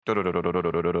Back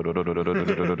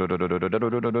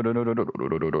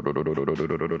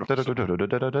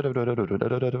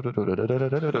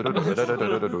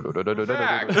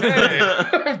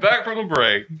from the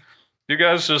break. You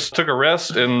guys just took a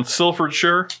rest in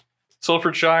Silfordshire.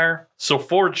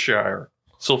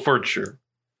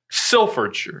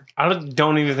 I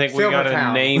don't even think we got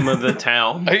a name of the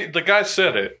town. The guy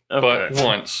said it, but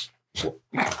once.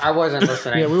 I wasn't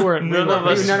listening. Yeah, we weren't. None of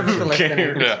us were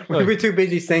listening. Yeah. We were too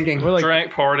busy thinking. We're like,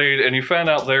 Drank, partied, and you found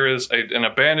out there is an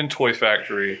abandoned toy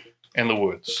factory in the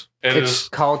woods. It's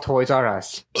called Toys R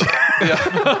Us.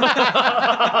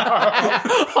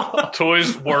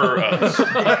 Toys Were Us.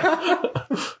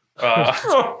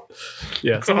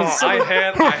 yeah. I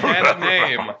had a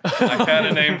name. I had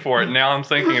a name for it. Now I'm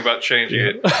thinking about changing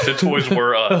it to Toys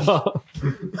Were Us.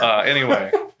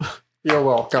 Anyway. You're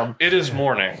welcome. It is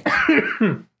morning.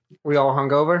 We all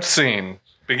hungover? Scene.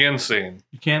 Begin scene.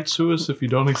 You can't sue us if you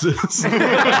don't exist.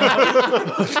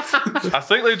 I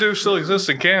think they do still exist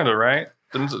in Canada, right?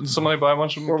 Didn't somebody buy a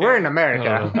bunch of them? Well, we're in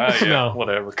America. Yeah, No.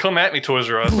 whatever. Come at me, Toys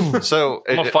R Us. So,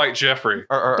 I'm going to fight Jeffrey.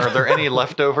 are there any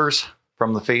leftovers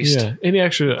from the feast? Yeah. Any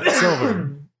extra silver?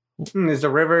 Is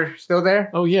the river still there?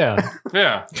 Oh yeah.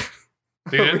 Yeah.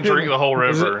 He didn't drink the whole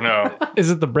river, no. Is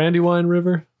it the Brandywine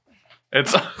River?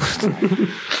 It's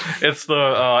it's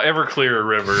the Everclear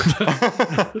River.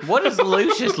 What does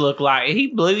Lucius look like? He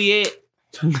blue yet?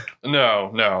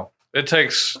 No. It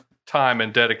takes time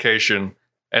and dedication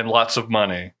and lots of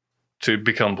money to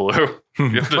become blue.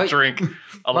 You have to drink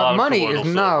a lot of money colloidal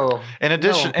is silver. In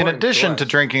addition to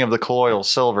drinking of the colloidal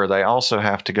silver, they also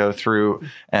have to go through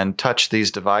and touch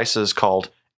these devices called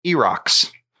E-rocks.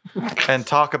 And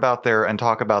talk about their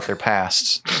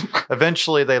pasts.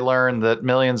 Eventually, they learn that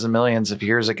millions and millions of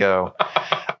years ago,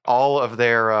 all of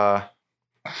their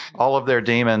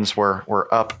demons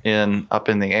were up in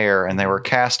the air, and they were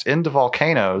cast into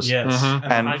volcanoes. Yes.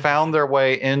 And found their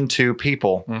way into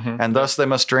people, and thus they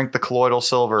must drink the colloidal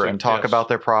silver and talk about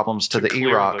their problems to the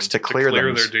E-rocks to clear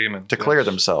their demons, clear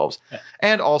themselves,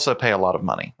 and also pay a lot of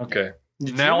money. Okay.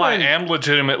 Now I am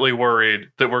legitimately worried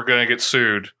that we're going to get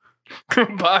sued.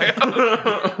 by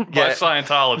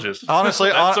Scientologists. Honestly,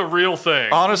 that's a real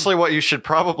thing. Honestly, what you should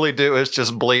probably do is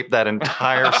just bleep that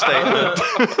entire statement.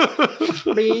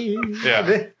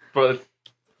 Yeah, but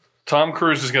Tom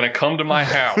Cruise is going to come to my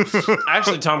house.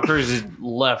 Actually, Tom Cruise has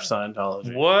left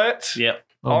Scientology. What? Yep.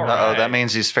 All right. That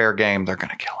means he's fair game. They're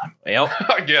going to kill him. Yep.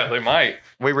 Yeah, they might.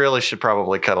 We really should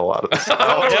probably cut a lot of this.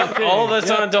 All the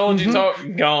Scientology talk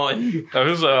gone.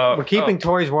 We're keeping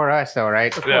Toys R Us, though,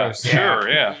 right? Of course. Sure,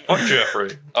 yeah. Fuck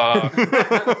Jeffrey.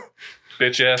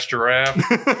 Bitch ass giraffe.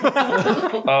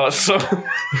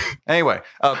 Anyway,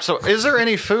 so is there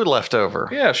any food left over?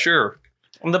 Yeah, sure.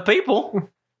 The people.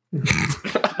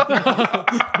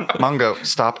 Mungo,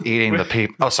 stop eating the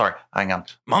people. Oh, sorry. Hang on.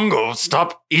 Mungo,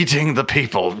 stop eating the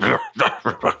people.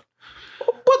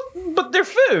 But they're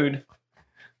food.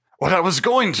 What I was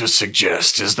going to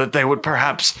suggest is that they would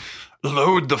perhaps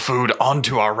load the food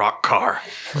onto our rock car,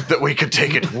 that we could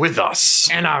take it with us.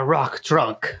 And our rock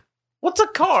trunk. What's a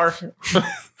car?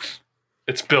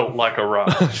 It's built like a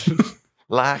rock.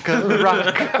 Like a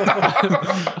rock.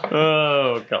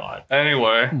 Oh, God.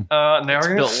 Anyway, now we're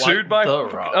going to get sued by the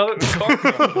rock. other car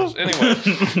companies. Anyway,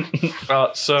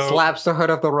 so... Slaps the hood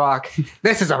of the rock.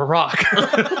 This is a rock.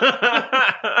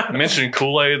 Mentioning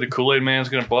Kool-Aid. The Kool-Aid man's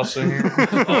going to bust in here.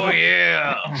 Oh,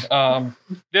 yeah.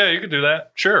 Yeah, you could do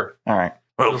that. Sure. All right.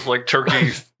 Well, just like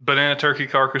banana turkey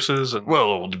carcasses. And well,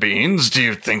 old beans, do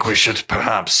you think we should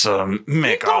perhaps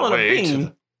make our way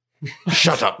to...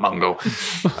 Shut up, Mungo.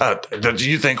 Do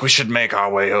you think we should make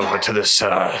our way over to this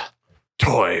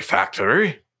toy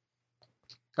factory?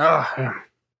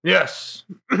 Yes.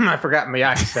 I forgot my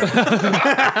accent.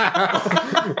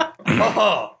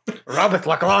 Oh, Robert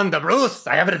Laclande Bruce.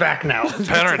 I have it back now.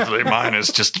 Apparently, mine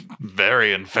is just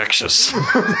very infectious.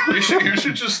 You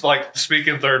should just like speak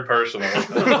in third person.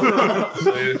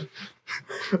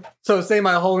 So say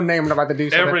my whole name and I'm about to do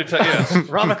something. Every time, yes.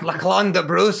 Robert Laclande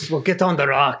Bruce will get on the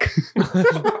rock.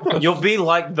 You'll be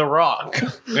like the rock.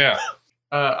 Yeah.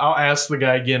 I'll ask the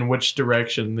guy again which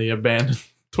direction the abandoned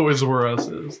Toys R Us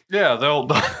is. Yeah, they'll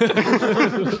tell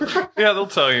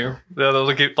you. Yeah,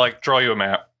 they'll draw you a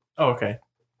map. Oh, okay.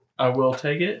 I will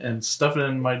take it and stuff it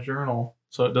in my journal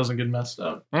so it doesn't get messed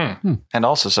up. And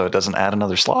also so it doesn't add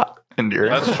another slot into your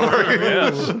inventory.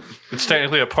 Yes. It's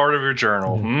technically a part of your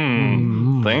journal.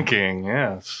 Thinking,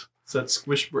 yes. It's that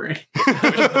squish brain.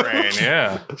 Squish brain,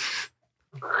 yeah.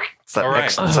 It's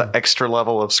that extra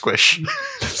level of squish.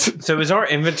 So is our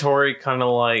inventory kind of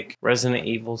like Resident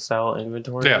Evil style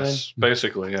inventory? Yes,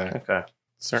 basically, yeah. Okay.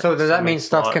 So does that mean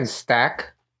stuff can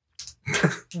stack?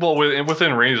 Well,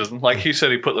 within reason. Like he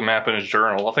said, he put the map in his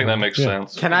journal. I think that makes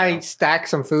sense. Can I stack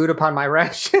some food upon my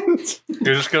rations?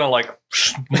 You're just gonna like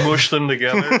mush them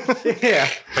together Yeah.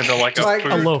 into like a Like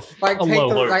food. A loaf. Like, a take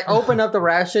loaf. like open up the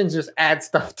rations, just add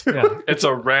stuff to Yeah. it. It's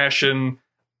a ration,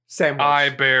 Sandwich.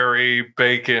 eyeberry,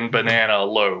 bacon, banana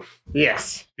loaf.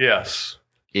 Yes. Yes.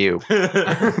 Ew.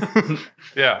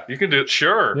 Yeah, you can do it.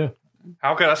 Sure. Yeah.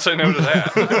 How can I say no to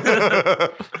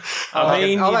that? I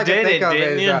mean, all you I can did think it, of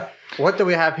didn't is, you? what do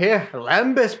we have here?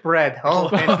 Lembas bread. Oh,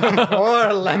 and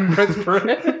more lembas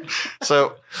bread.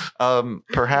 So,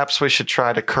 perhaps we should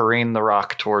try to careen the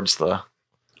rock towards the.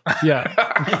 Yeah.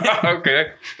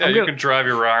 Okay. Yeah, you can drive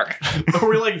your rock. Are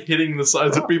we like hitting the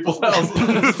sides of people's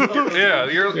houses? Yeah,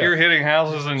 you're hitting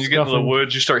houses and you get into the Scuffing.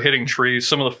 woods, you start hitting trees.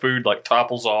 Some of the food like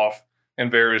topples off in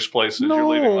various places. You're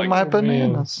leaving like my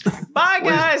bananas. Bye,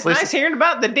 guys. Listen- Nice hearing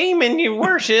about the demon you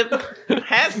worship,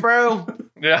 Hasbro.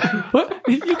 yeah. What?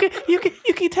 You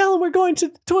can tell them we're going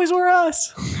to Toys R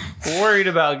Us. Worried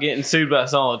about getting sued by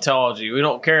Scientology. We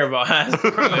don't care about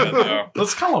Hasbro. No.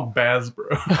 Let's call him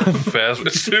Bazbro. Fast.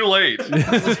 It's too late. I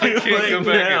can't go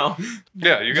back. now.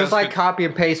 Yeah, you guys Just like copy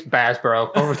and paste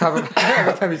Bazbro over top of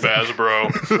every time you say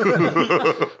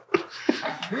Bazbro.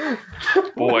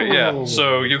 Boy, yeah.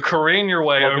 So you careen your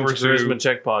way Welcome over to Charisma to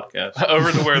Check Podcast.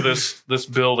 over to where this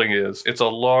building is. It's a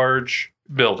large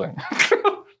building.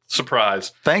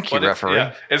 Surprise. Thank you, But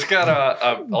referee. it's got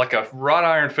a like a wrought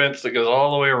iron fence that goes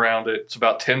all the way around it. It's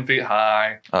about 10 feet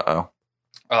high. Uh-oh.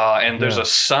 And there's a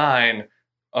sign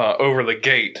over the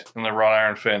gate in the wrought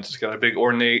iron fence. It's got a big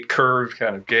ornate curved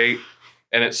kind of gate.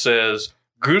 And it says,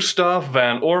 Gustav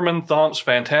van Ormenthont's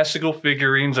fantastical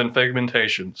figurines and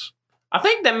figmentations. I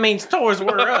think that means Toys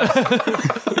R Us.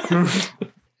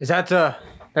 Is that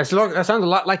that sounds a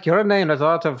lot like your name. There's a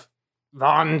lot of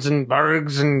Vons and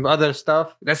Bergs and other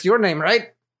stuff. That's your name,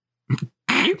 right?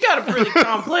 You got a pretty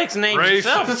complex name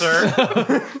yourself,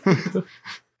 Racist. sir.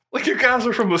 Like, you guys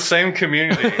are from the same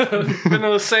community, been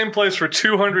in the same place for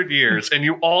 200 years, and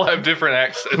you all have different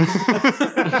accents.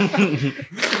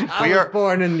 I was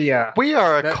born in the. We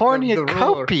are a The- the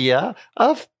cornucopia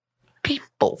of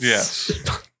peoples. Yes.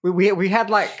 We had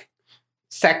like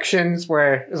sections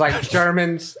where it was like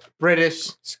Germans,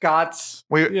 British, Scots,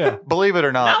 We believe it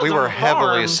or not, Those we were are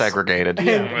heavily farms. segregated.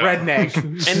 and redneck.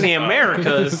 In the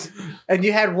Americas. And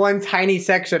you had one tiny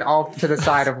section off to the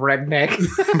side of redneck.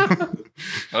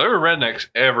 There were rednecks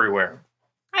everywhere,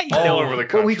 I all know. over the But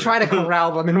country. we try to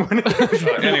corral them in one.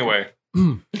 Anyway.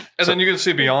 And then you can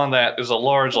see beyond that is a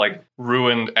large, like,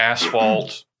 ruined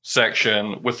asphalt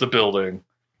section with the building.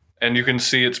 And you can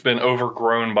see it's been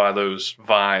overgrown by those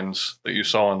vines that you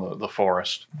saw in the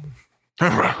forest.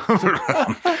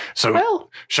 So,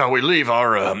 shall we leave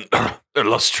our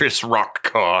illustrious rock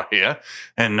car here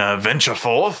and venture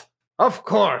forth? Of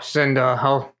course, and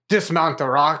I'll dismount the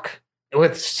rock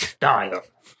with style.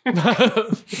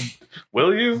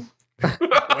 Will you?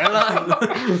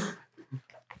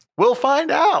 We'll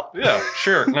find out. Yeah,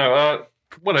 sure. No,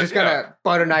 what Just gonna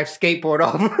butter knife skateboard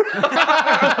over.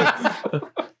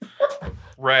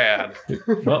 Rad.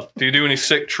 Well, Do you do any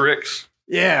sick tricks?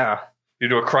 Yeah, You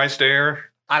do a Christ air?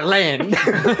 I land.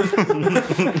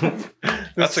 The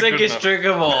That's a good sickest enough- trick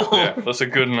of all. Yeah, that's a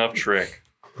good enough trick.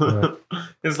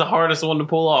 It's the hardest one to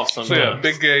pull off So sometimes. yeah,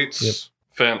 big gates,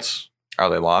 fence. Are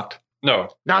they locked? No,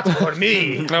 Not for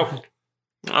me. nope.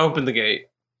 Open the gate.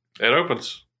 It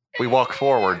opens. We walk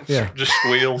forward. yeah. Just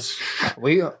squeals.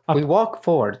 We walk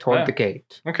forward toward Yeah. the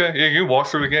gate. Okay, yeah, you walk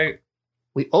through the gate.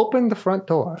 We open the front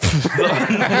door.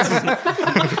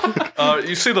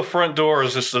 You see the front door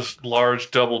is just this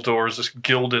large double doors, this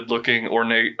gilded-looking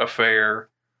ornate affair.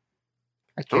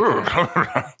 I kick Ooh.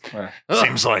 her.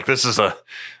 Seems like this is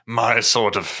my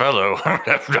sort of fellow.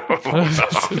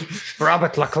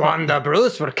 Robert Laclanda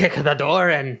Bruce will kick the door,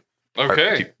 and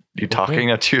Okay. You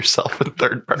talking to yourself in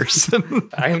third person?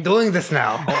 I am doing this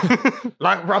now.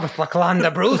 Like Robert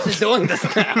Laclanda Bruce is doing this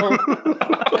now.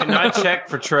 Can I check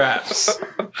for traps?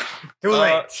 Too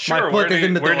late. Sure. My foot is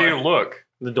in the door. Where do you look?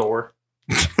 The door.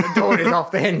 The door is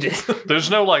off the hinges. There's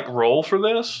no like roll for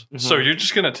this, so Mhm. you're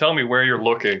just gonna tell me where you're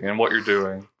looking and what you're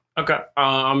doing. Okay.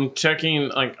 I'm checking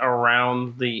like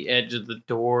around the edge of the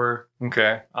door.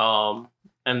 Okay.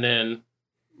 And then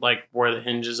like where the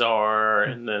hinges are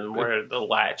and then where the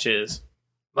latch is.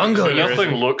 Mungo, So you're-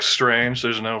 nothing looks strange.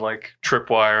 There's no like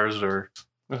tripwires or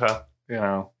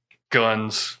Okay.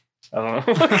 guns. I don't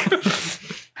know.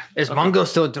 is Mungo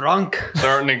still drunk? There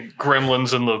aren't any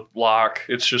gremlins in the lock.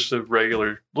 It's just a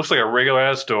regular. Looks like a regular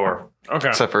ass door. Okay.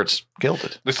 Except for it's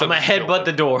gilded. Except I'm gonna it's headbutt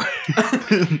the door.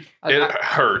 It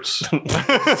hurts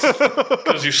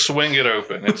because you swing it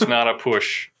open. It's not a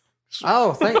push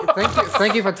Oh,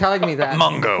 thank you for telling me that.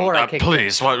 Mungo, before I kicked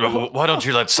please, why don't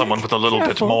you let someone with a little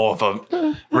bit more of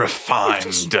a refined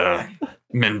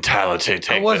mentality it.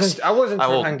 take this? I wasn't. I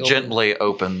will trying to- gently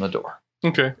open the door.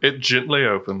 Okay. It gently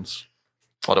opens.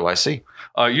 What do I see?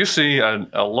 You see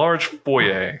a large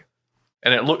foyer,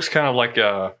 and it looks kind of like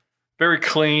a very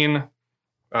clean,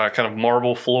 kind of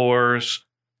marble floors.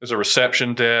 There's a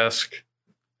reception desk.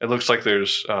 It looks like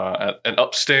there's an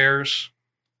upstairs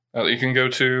that you can go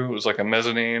to. It was like a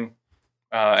mezzanine.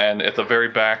 And at the very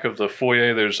back of the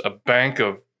foyer, there's a bank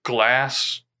of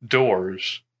glass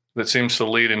doors that seems to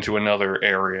lead into another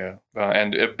area.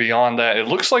 Beyond that, it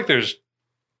looks like there's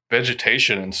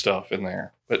vegetation and stuff in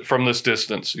there. But from this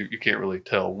distance, you can't really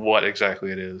tell what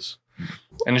exactly it is.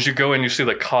 And as you go in, you see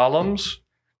the columns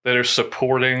that are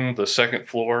supporting the second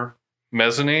floor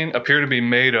mezzanine appear to be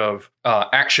made of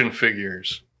action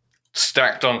figures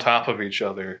stacked on top of each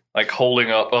other, like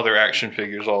holding up other action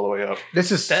figures all the way up.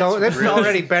 This is That's this is really-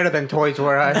 already better than Toys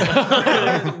R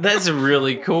Us. That's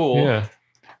really cool. Yeah.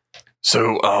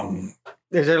 So,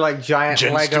 Is there like giant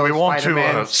gents, Lego do we want to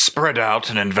Spider-Mans? spread out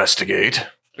and investigate?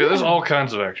 Yeah, there's all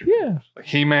kinds of action. Yeah. Like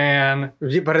He-Man.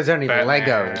 But is there any Batman.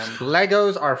 Legos?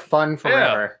 Legos are fun Yeah,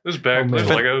 forever. there's Oh, there's man.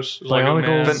 Legos. There's Lego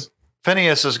Man. Bionicles.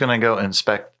 Phineas is going to go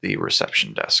inspect the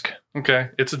reception desk. Okay,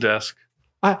 it's a desk.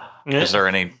 Is there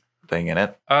anything in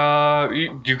it?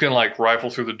 You can like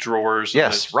rifle through the drawers.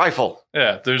 Yes, rifle.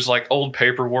 Yeah, there's like old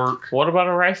paperwork. What about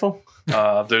a rifle?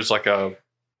 There's like a Is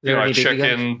there a any BB guns?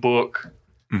 check-in book.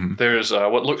 Mhm. There's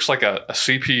what looks like a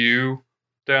CPU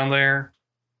down there,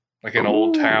 like an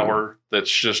old tower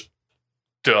that's just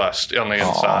dust on the Aw.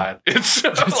 inside. It's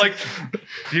like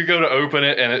you go to open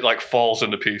it and it like falls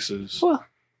into pieces. Well,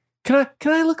 can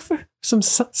I look for some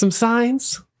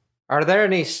signs? Are there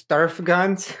any Sturf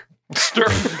guns?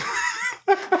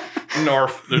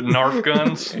 Narf, the Narf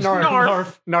guns.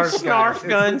 Narf Snarf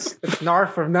guns. It's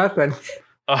Narf or nothing.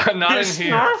 Not in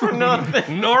here. Snarf or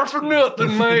nothing. Narf or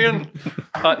nothing, man.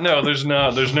 No, there's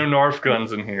no Narf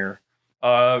guns in here.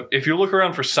 If you look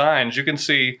around for signs, you can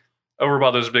see over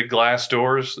by those big glass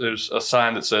doors. There's a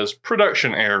sign that says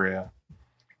 "production area."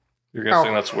 You're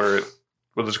guessing that's where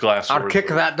those glass doors. I'll kick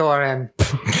were. that door in.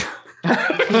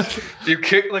 You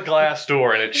kick the glass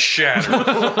door and it shatters.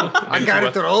 I got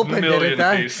it to open, million didn't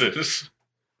I? pieces.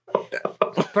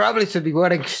 Probably should be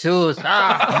wearing shoes.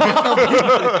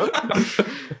 Ah.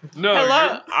 No,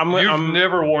 Hello? you've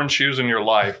never worn shoes in your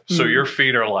life, so your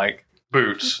feet are like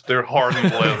boots. They're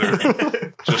hardened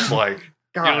leather, just like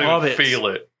you don't God. even Hobbits. feel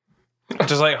it.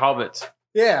 Just like hobbits.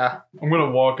 Yeah. I'm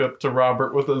gonna walk up to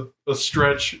Robert with a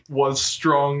stretch was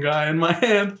strong guy in my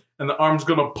hand, and the arm's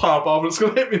gonna pop off and it's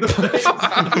gonna hit me in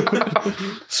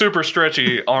the face. Super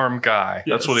stretchy arm guy.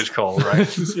 That's Yes. what he's called,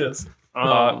 right? Yes.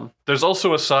 There's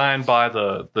also a sign by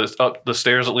the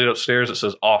stairs that lead upstairs that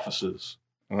says offices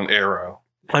and an arrow.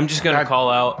 I'm just gonna call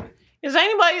out. Is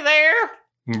anybody there?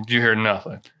 You hear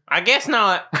nothing. I guess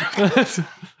not.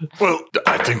 Well,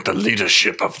 I think the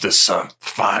leadership of this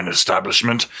fine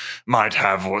establishment might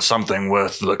have something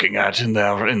worth looking at in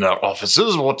their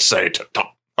offices. What say to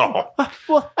Oh,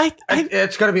 Well, I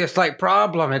It's going to be a slight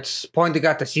problem. It's pointing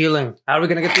at the ceiling. How are we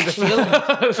going to get through the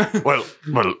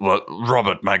ceiling? well,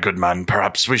 Robert, my good man,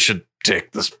 perhaps we should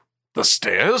take the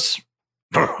stairs.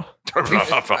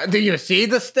 Do you see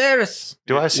the stairs?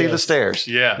 Do I see the stairs?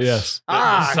 Yes. Yes. The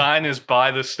Ah. sign is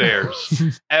by the stairs,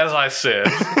 as I said.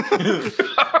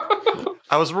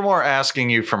 I was more asking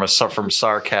you from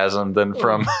sarcasm than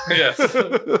from. Yes.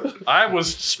 I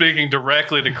was speaking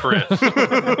directly to Chris. But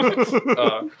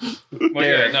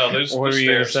yeah, no, there's What the were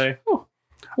you gonna stairs. say?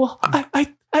 Well,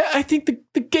 I think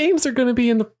the games are going to be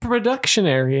in the production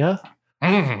area.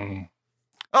 Mm.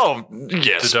 Oh,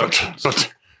 yes, Deductions.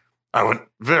 but I would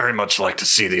very much like to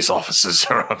see these offices.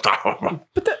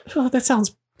 But that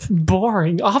sounds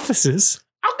boring. Offices.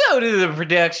 I'll go to the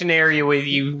production area with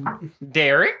you,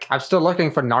 Derek. I'm still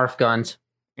looking for Narf guns.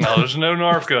 No, there's no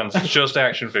Narf guns. It's just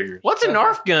action figures. What's a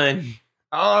Narf gun?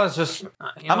 Oh, it's just. I'm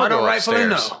I gonna don't go rightfully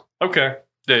upstairs. know. Okay.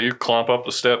 Yeah, you clomp up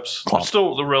the steps. Clomp.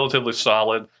 Still relatively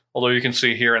solid, although you can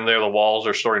see here and there the walls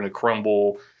are starting to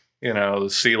crumble. You know, the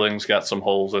ceiling's got some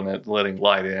holes in it, letting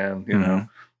light in. You know,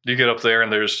 you get up there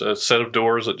and there's a set of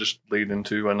doors that just lead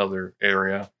into another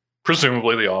area,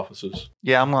 presumably the offices.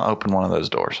 Yeah, I'm going to open one of those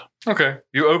doors. Okay.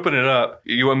 You open it up,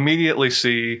 you immediately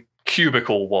see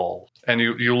cubicle walls. And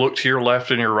you look to your left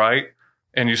and your right,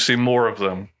 and you see more of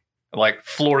them, like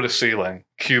floor to ceiling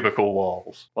cubicle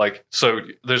walls. Like, so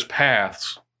there's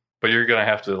paths, but you're going to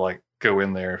have to, like, go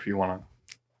in there if you want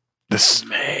to.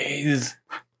 Maze.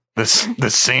 This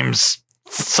seems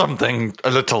something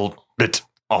a little bit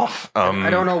off. I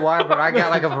don't know why, but I got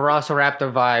like a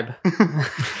Velociraptor vibe.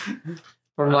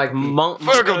 From like Monk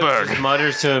Fergalberg. just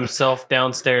mutters to himself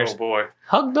downstairs. Oh boy,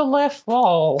 Hug the left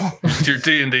wall. your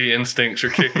D&D instincts are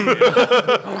kicking in.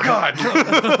 Oh God.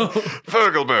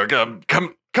 Fergalberg,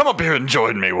 come up here and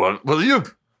join me, will you?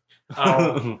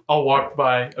 I'll walk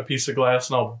by a piece of glass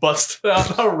and I'll bust it out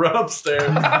and I'll run upstairs.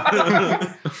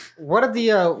 what are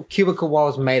the cubicle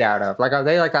walls made out of? Like, are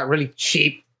they like that really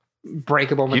cheap,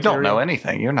 breakable You material? don't know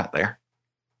anything. You're not there.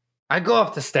 I go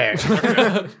up the stairs.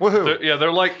 Woohoo!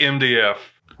 They're like MDF.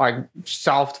 like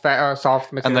soft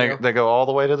And material. they go all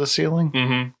the way to the ceiling?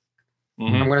 Mm-hmm.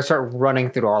 I'm gonna start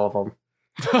running through all of them.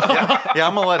 Yeah,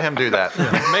 I'm going to let him do that.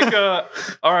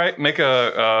 Make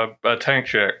a tank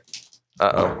check.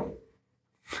 Uh-oh.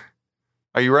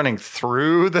 Are you running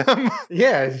through them?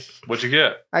 Yeah, What'd you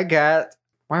get? I got.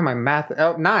 Why am I math?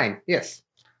 Oh, 9. Yes.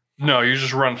 No, you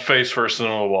just run face first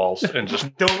into the walls and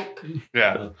just Don't.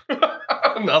 yeah.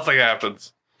 Nothing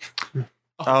happens.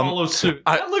 I'll follow suit.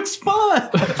 That looks fun.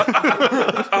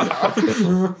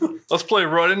 Let's play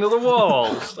Run Into the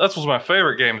Walls. That was my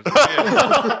favorite game as a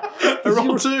kid. I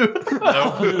roll 2.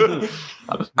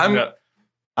 No.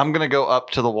 I'm going to go up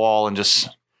to the wall and just...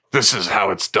 This is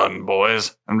how it's done,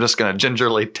 boys. I'm just going to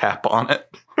gingerly tap on it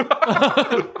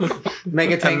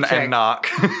Make a tank check. and knock.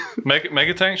 Make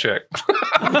a tank check.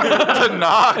 To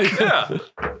knock? Yeah.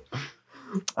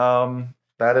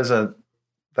 That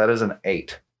is an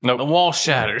 8. The wall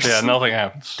shatters. Yeah, nothing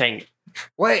happens. Dang it.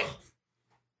 Wait.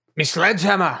 Me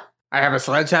sledgehammer. I have a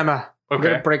sledgehammer. I'm Okay.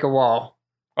 gonna break a wall.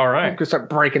 All I'm right. gonna start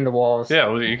breaking the walls. Yeah,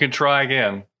 well, you can try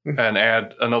again and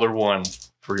add another 1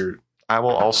 for your. I will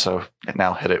also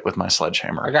now hit it with my I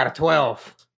sledgehammer. got a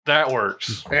 12. That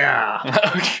works. Yeah.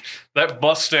 That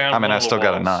busts down. I mean, one I of the still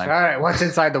got a walls. 9. All right. What's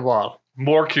inside the wall?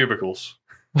 More cubicles.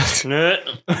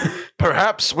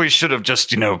 Perhaps we should have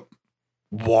just,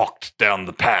 walked down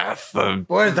the path.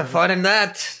 Where's the fun in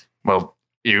that? Well,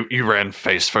 you ran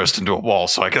face first into a wall,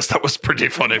 so I guess that was pretty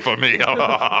funny for me.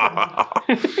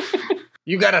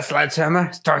 You got a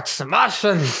sledgehammer? Start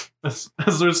smashing. As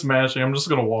they're smashing, I'm just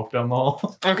going to walk down the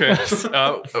hall. Okay.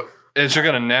 As you're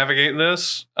going to navigate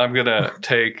this, I'm going to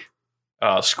take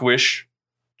squish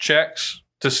checks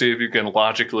to see if you can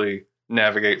logically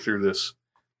navigate through this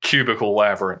cubicle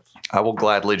labyrinth. I will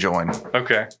gladly join.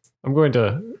 Okay. I'm going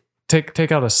to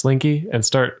take out a slinky and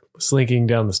start slinking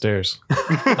down the stairs.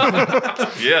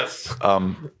 Yes.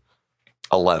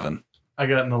 11. I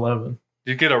got an 11.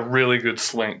 You get a really good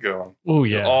slink going Oh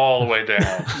yeah. all the way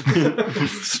down.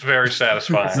 It's very It's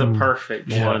satisfying. the perfect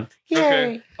Yeah. one.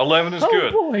 Okay. 11 is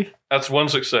good. boy. That's 1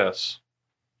 success.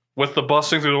 With the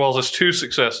busting through the walls, it's 2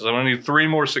 successes. I'm going to need 3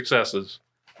 more successes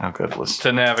How good was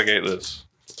to navigate this.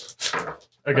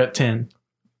 I got 10.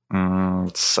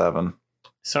 7.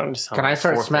 Starting to sound Can I like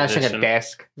start fourth smashing edition. a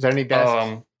desk? Is there any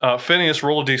desks? Phineas,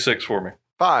 roll a d6 for me.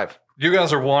 5. You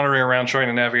guys are wandering around trying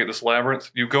to navigate this labyrinth.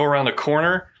 You go around a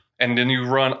corner, and then you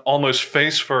run almost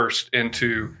face first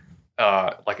into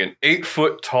like an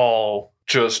 8-foot tall,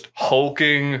 just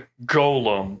hulking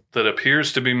golem that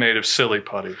appears to be made of silly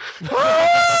putty.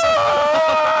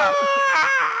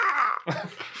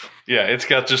 Yeah, it's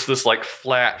got just this like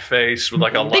flat face with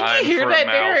like a line Did you hear for a that,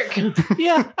 mouth. Derek?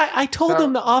 Yeah, I told So-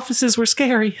 them the offices were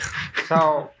scary.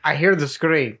 So I hear the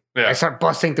scream. I Yeah. start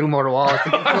busting through more walls.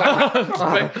 All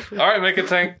right, make a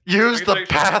tank. Use You the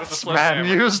take shots with paths, the man.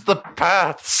 sledgehammer. Use the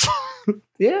paths.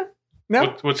 Yeah.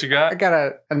 No. What you I got?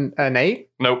 got an 8.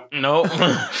 Nope. Nope.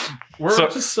 We're So-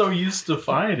 just so used to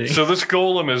fighting. So this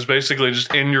golem is basically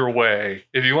just in your way.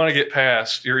 If you want to get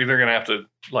past, you're either gonna have to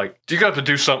you got to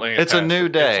do something. to get It's a past new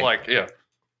it. day. It's like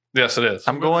yes, it is.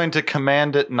 I'm going to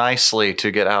command it nicely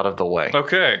to get out of the way.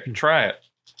 Okay, try it.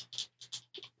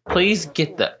 Please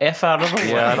get the F out of the way.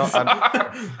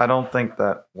 Yeah, I don't think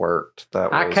that worked.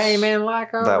 That was, I came in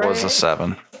like a That was a rat.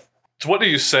 7. So what do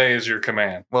you say is your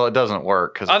command? Well, it doesn't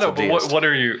work because I know, but what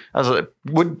are you? I was like,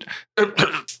 would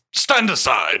Stand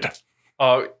aside.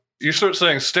 You start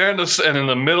saying stand and in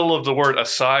the middle of the word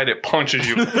aside, it punches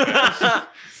you, in the face.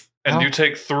 And you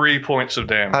take 3 points of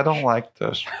damage. I don't like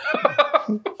this.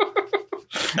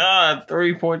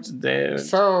 3 points of damage.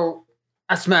 So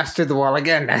I smashed through the wall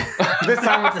again. This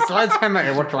time with the sledgehammer.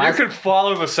 It worked You last. could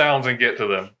follow the sounds and get to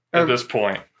them at this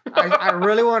point. I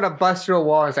really want to bust through a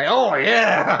wall and say, "Oh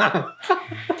yeah!"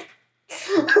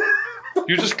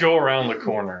 You just go around the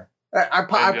corner. I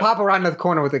pop around the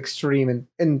corner with extreme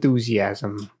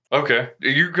enthusiasm. Okay.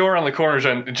 You go around the corners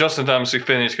and just in time to see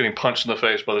Phineas getting punched in the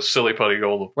face by the silly putty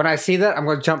golem. When I see that, I'm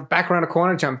going to jump back around the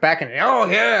corner, jump back, and oh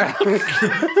yeah!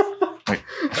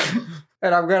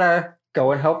 And I'm gonna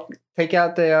go and help take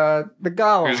out the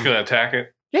golem. You're just going to attack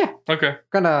it? Yeah, Okay.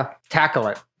 gonna tackle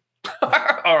it.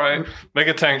 All right. Make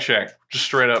a tank check. Just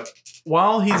straight up.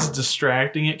 While he's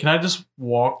distracting it, can I just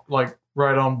walk like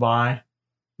right on by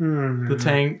the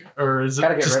tank, or is it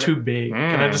Gotta get just rid of- too big?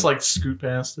 Can I just like scoot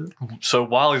past it? So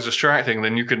while he's distracting,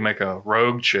 then you could make a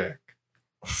rogue check.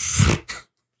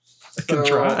 I can So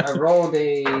try. I rolled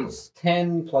a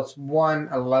 10 plus 1,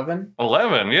 11.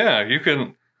 11. Yeah, you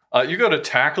can. You go to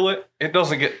tackle it. It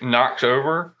doesn't get knocked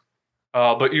over,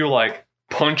 but you like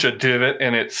punch a divot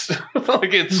in its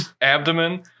like its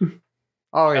abdomen,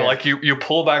 Oh, yeah. and like you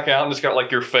pull back out, and it's got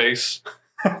like your face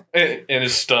in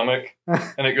his stomach,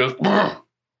 and it goes.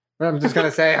 I'm just gonna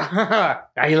say,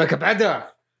 now you look better.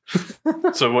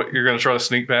 So what? You're gonna try to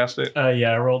sneak past it?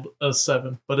 Yeah, I rolled a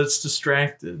 7, but it's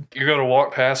distracted. You go to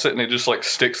walk past it, and it just like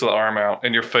sticks the arm out,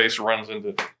 and your face runs into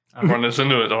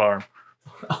its arm.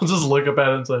 I'll just look up at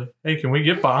it and say, "Hey, can we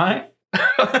get by?"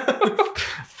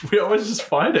 We always just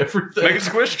find everything. Make a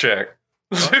squish check.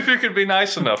 See if you could be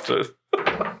nice enough to.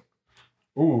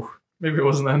 Ooh, maybe it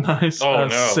wasn't that nice. Oh, no.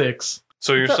 6.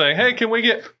 So you're saying, "Hey, can we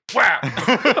get whap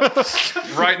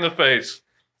right in the face?"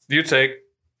 You take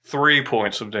 3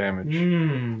 points of damage.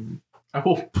 I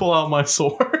will pull out my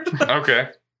sword. Okay.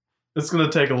 It's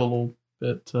gonna take a little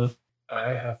bit to. I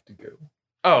have to go.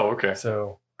 Oh, okay.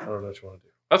 So I don't know what you want to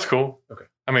do. That's cool. Okay.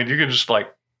 I mean, you can just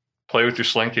like play with your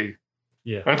slinky.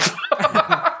 Yeah,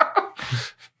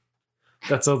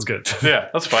 That sounds good. Yeah,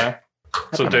 that's fine.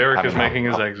 So Derek is making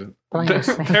his exit.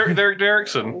 Derek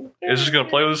Derrickson is just gonna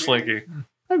play with his slinky.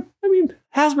 I mean,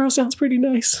 Hasbro sounds pretty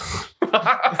nice.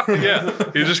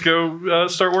 Yeah, you just go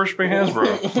start worshiping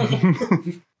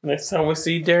Hasbro. Next time we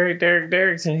see Derek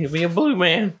Derrickson, he'll be a blue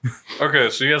man. Okay,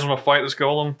 so you guys want to fight this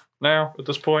golem now at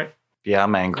this point? Yeah,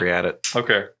 I'm angry at it.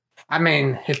 Okay. I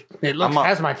mean, it looks,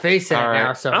 has my face in it All right.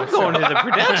 now, so I'm going to the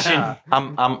production.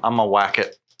 I'm gonna whack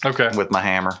it Okay. with my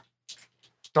hammer.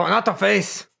 Not the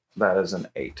face. That is an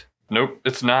 8. Nope,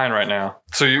 it's 9 right now.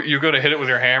 So you go to hit it with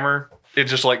your hammer, it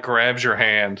just like grabs your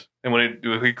hand, and when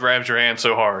he grabs your hand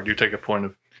so hard, you take a point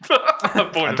of.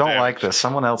 I don't like this.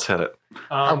 Someone else hit it.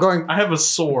 I'm going- I have a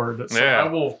sword, so Yeah. I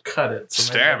will cut it. So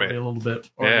Stab maybe it. a little bit.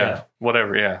 Or, Yeah,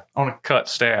 whatever. Yeah, I want cut,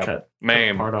 stab, Cut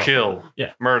maim, part off. kill,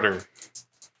 Yeah. murder.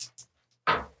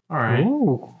 All right.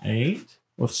 Ooh. 8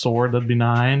 with sword. That'd be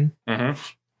 9.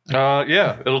 Mm-hmm.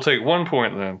 Yeah, it'll take 1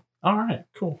 point then. All right.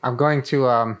 Cool. I'm going to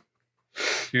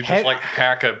You just Head- like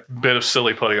hack a bit of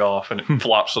silly putty off, and it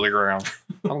flops to the ground.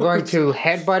 I'm going to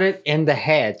headbutt it in the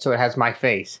head so it has my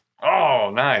face. Oh,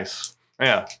 nice.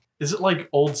 Yeah, Is it like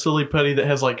old silly putty that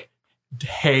has like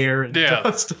hair and Yeah.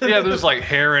 dust? yeah. There's like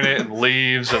hair in it and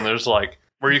leaves, and there's like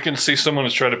where you can see someone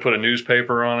has tried to put a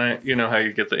newspaper on it. You know how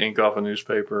you get the ink off a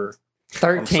newspaper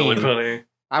on silly 13. putty.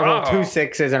 I rolled Oh. 2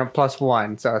 6s and a plus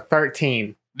 1, so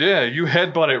 13. Yeah, you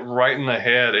headbutt it right in the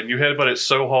head, and you headbutt it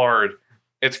so hard,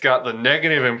 it's got the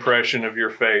negative impression of your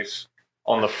face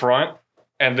on the front,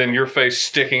 and then your face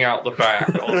sticking out the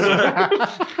back. Also.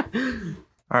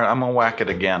 All right, I'm gonna whack it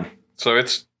again. So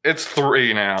it's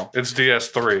 3 now. It's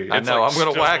DS3. I It's know. like I'm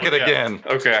gonna still- whack it yeah. again.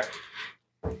 Okay.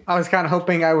 I was kind of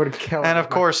hoping I would kill And it. of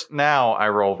course, now I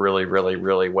rolled really, really,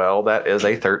 really well. That is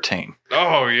a 13.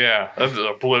 Oh yeah, that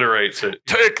obliterates it.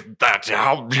 Take that,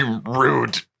 you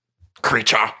rude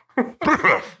creature.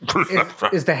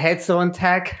 Is the head still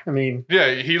intact? I mean,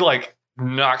 Yeah, he like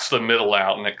knocks the middle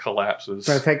out and it collapses.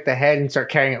 I'm going to take the head and start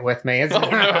carrying it with me. It's, Oh,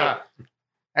 no.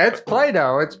 It's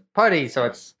Play-Doh. It's putty, so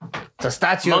it's a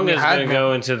statue of me Mungo's gonna hiding.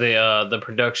 go into the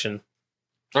production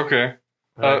Okay.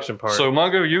 part. So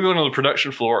Mungo, you go to the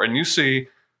production floor and you see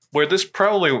where this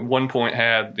probably at one point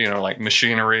had, like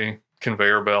machinery,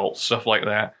 conveyor belts, stuff like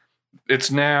that.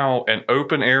 It's now an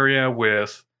open area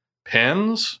with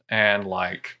pens and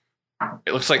like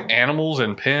it looks like animals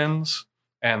in pens,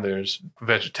 and there's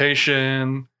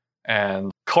vegetation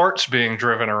and carts being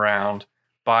driven around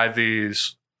by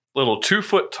these little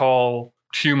 2-foot tall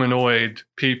humanoid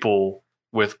people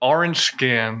with orange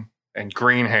skin and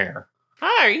green hair.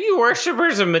 Hi, are you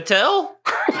worshippers of Mattel?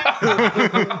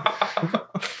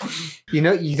 You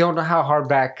don't know how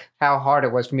hard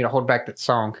it was for me to hold back that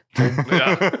song.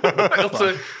 Yeah. They'll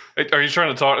say, are you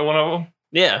trying to talk to one of them?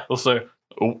 Yeah. They'll say,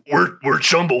 we're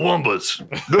Chumbawambas.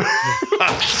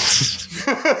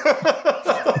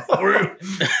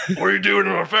 what are you doing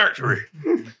in our factory?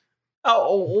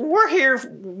 Oh, we're here.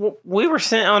 We were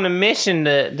sent on a mission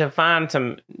to find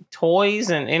some toys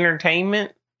and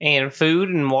entertainment and food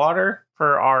and water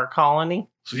for our colony.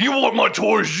 So you want my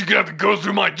toys, you're going to have to go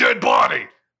through my dead body.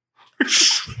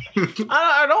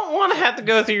 I don't want to have to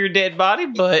go through your dead body,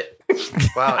 but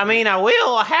Wow. I mean, I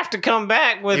will. I have to come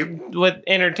back with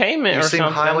entertainment you or seem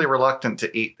something. highly reluctant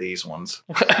to eat these ones.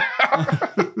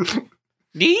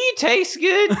 Do you taste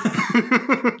good?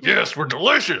 Yes, we're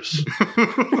delicious.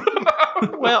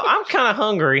 Well, I'm kind of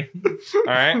hungry. All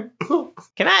right.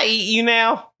 Can I eat you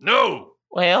now? No.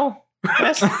 Well,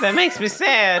 that makes me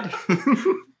sad.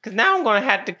 Because now I'm going to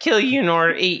have to kill you in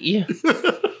order to eat you.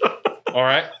 All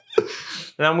right.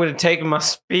 And I'm going to take my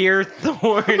spear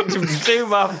thorn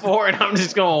 2x4 and I'm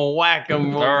just going to whack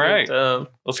them. All right.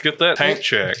 Let's get that tank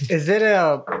check. Is it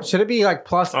should it be like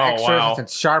plus extra wow.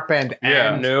 since it's sharpened?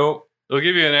 Yeah. And Nope. It'll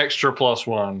give you an extra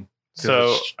 +1.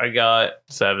 So I got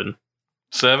 7.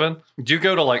 7. Do you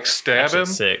go to like stab Actually, him,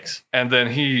 6. and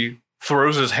then he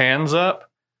throws his hands up,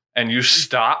 and you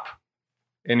stop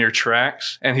in your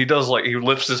tracks, and he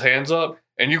lifts his hands up,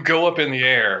 and you go up in the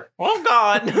air, Oh,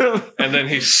 God. and then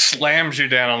he slams you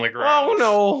down on the ground. Oh,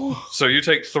 no. So you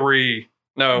take 3.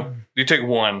 No, you take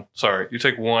 1. Sorry, you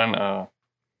take 1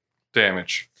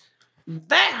 damage.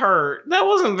 That hurt. That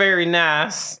wasn't very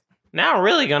nice. Now I'm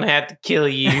really going to have to kill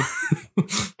you.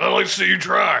 I'd like to see you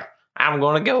try. I'm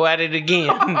going to go at it again.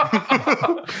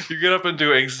 You get up and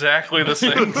do exactly the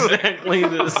same. Exactly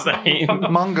the same.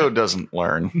 Mungo doesn't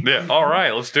learn. Yeah. All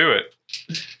right, let's do it.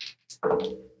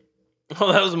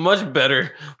 Well, that was much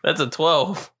better. That's a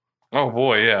 12. Oh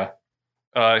boy,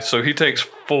 yeah. So he takes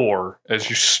 4 as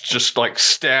you just like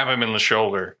stab him in the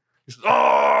shoulder. He says,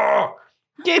 "Oh!"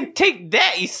 Yeah, take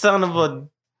that, you son of a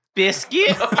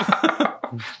biscuit.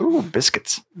 Ooh,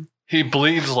 biscuits. He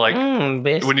bleeds like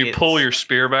Biscuits. when you pull your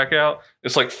spear back out.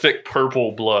 It's like thick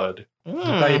purple blood. I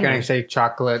thought you were gonna say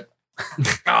chocolate.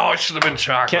 Oh, it should have been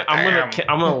chocolate. I'm Damn.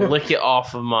 gonna lick it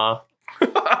off of my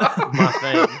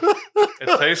thing.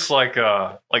 It tastes like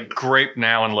grape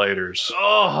now and later's.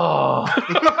 Oh,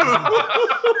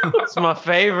 it's my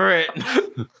favorite.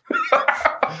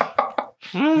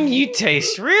 You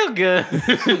taste real good.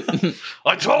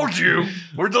 I told you,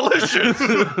 we're delicious.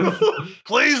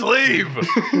 Please leave.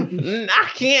 I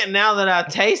can't now that I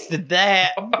tasted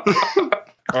that.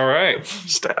 All right.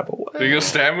 Stab away. Are you gonna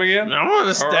stab him again? I'm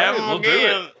gonna stab right, him we'll do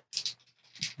again.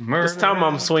 This time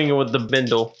I'm swinging with the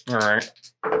bindle All right.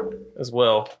 as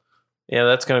well. Yeah,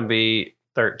 that's gonna be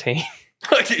 13.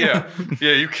 Yeah,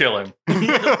 you kill him.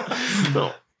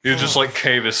 You just like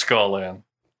cave his skull in,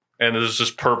 and there's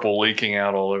just purple leaking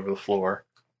out all over the floor.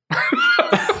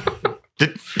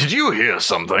 Did you hear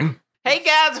something? Hey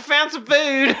guys, I found some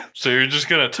food. So you're just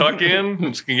gonna tuck in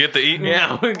and just gonna get to eating?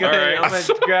 Yeah, I'm gonna, All right. I'm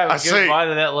gonna grab I a good say- bite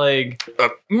of that leg.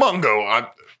 Mungo,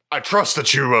 I trust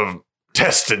that you have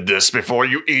tested this before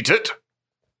you eat it.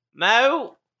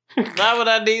 No, why would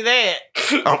I do that?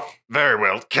 Oh, very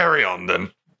well. Carry on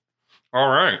then. All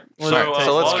right. Well, All right,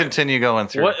 so let's while- continue going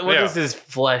through. What Yeah. does his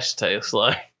flesh taste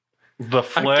like? The I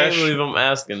can't flesh. believe I'm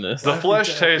asking this. The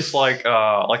flesh tastes like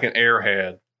an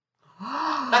airhead.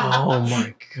 Oh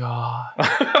my god.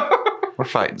 We're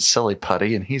fighting silly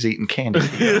putty, and he's eating candy.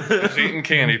 He's eating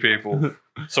candy, people.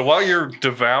 So while you're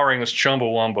devouring this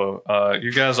Chumbawamba,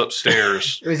 you guys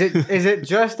upstairs. Is it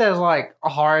just as like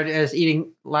hard as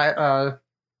eating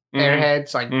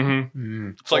airheads? Like Mm-hmm.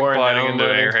 It's like Or biting now into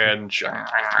an later. airhead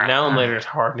and Now and later it's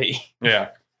Hardy. yeah.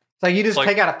 it's like you just Like-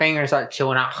 take out a finger and start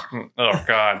chewing out. Oh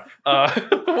God.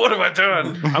 What have I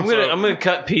done? I'm gonna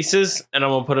cut pieces and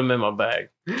I'm gonna put them in my bag.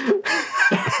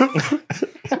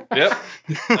 Yep,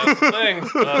 that's the thing.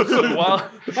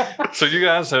 So you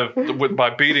guys have, by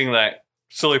beating that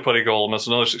silly putty golem, that's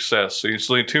another success. So you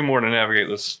still need 2 more to navigate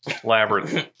this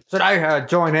labyrinth. Should I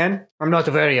join in? I'm not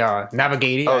very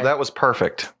navigating. Oh, that was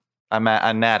perfect. I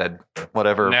natted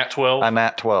whatever. Nat 12. I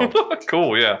nat 12.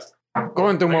 Cool. Yeah.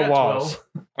 going through I more got walls.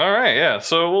 12. All right. Yeah.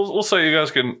 So we'll say you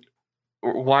guys can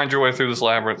wind your way through this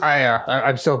labyrinth.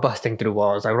 I'm still busting through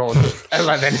walls. I rolled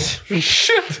 11.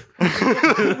 Shit.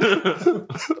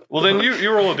 Well, then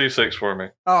you roll a d6 for me.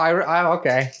 Oh,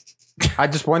 okay. I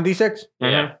just 1d6?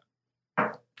 Yeah.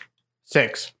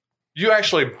 6. You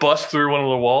actually bust through one of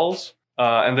the walls,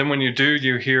 and then when you do,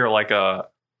 you hear like a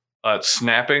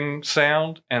snapping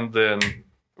sound, and then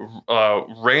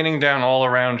raining down all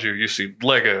around you, you see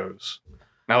Legos.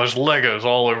 Now there's Legos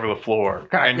all over the floor,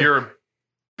 and you're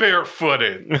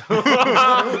barefooted.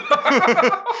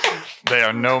 They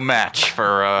are no match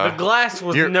for. The glass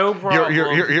was your- no problem.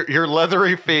 Your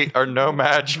leathery feet are no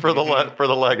match for the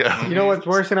Lego. You know what's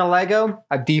worse than a Lego?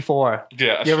 A D4.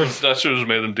 Yeah, You ever- I should have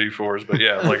made them D4s, but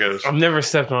yeah, Legos. I've never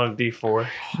stepped on a D4. What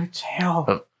the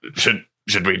hell?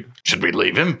 Should we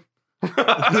leave him? You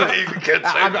can't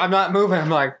say I'm not moving. I'm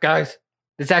like, guys,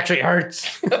 this actually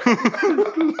hurts.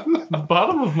 The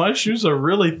bottom of my shoes are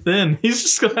really thin. He's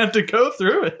just gonna have to go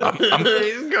through it. I'm He's going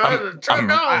to I'm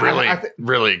truck off. really, I thi-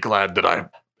 really glad that I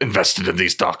invested in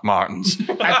these Doc Martens.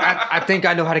 I think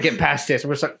I know how to get past this.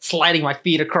 We're sliding my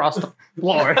feet across the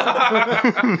floor.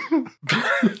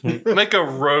 Make a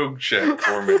rogue check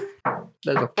for me.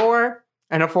 There's a 4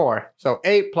 and a 4. So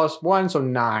 8 plus 1, so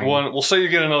 9. One. We'll say you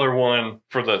get another 1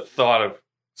 for the thought of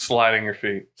sliding your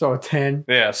feet. So a 10.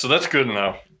 Yeah, so that's good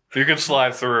enough. You can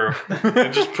slide through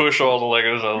and just push all the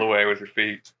Legos out of the way with your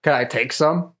feet. Can I take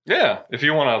some? Yeah, if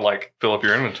you want to like fill up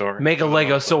your inventory. Make a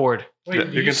Lego sword. Yeah,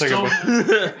 you can take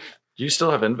a. You still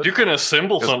have inventory? You can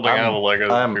assemble something out of the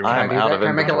Legos. if you want. Can I do that? Can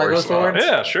I make a Lego sword?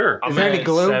 Yeah, sure. Is there any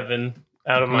glue? 7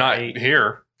 out of my Not 8.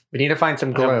 here. We need to find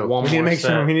some I have glue. one We need to more make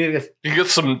some. set. We need to. You get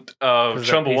some that piece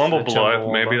of Chumbawamba the blood.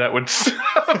 Chumbawamba. Maybe that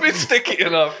would be sticky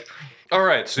enough. All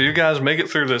right, so you guys make it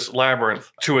through this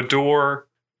labyrinth to a door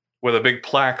with a big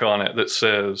plaque on it that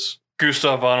says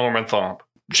Gustav von Ormenthomp.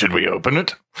 Should we open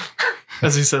it?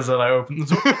 As he says that, I open the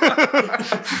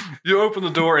door. You open the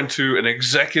door into an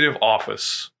executive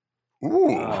office.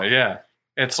 Ooh. Yeah,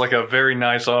 it's like a very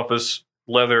nice office,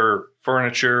 leather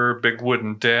furniture, big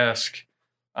wooden desk,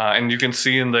 and you can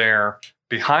see in there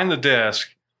behind the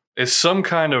desk is some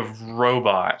kind of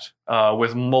robot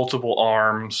with multiple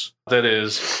arms that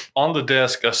is on the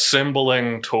desk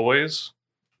assembling toys,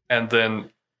 and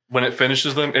then when it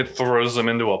finishes them, it throws them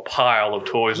into a pile of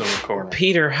toys in the corner.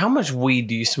 Peter, how much weed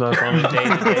do you smoke on a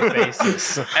day-to-day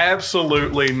basis?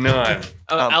 Absolutely none.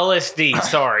 LSD,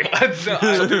 sorry.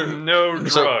 I do no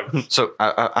drugs. So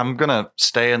I'm gonna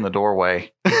stay in the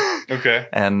doorway Okay.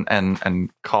 and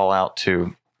call out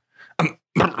to.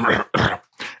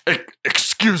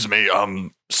 Excuse me,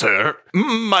 sir.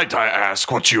 Might I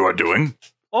ask what you are doing?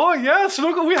 Oh, yes,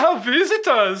 look, we have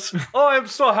visitors. Oh, I'm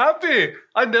so happy.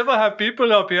 I never have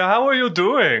people up here. How are you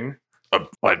doing?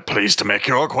 I'm pleased to make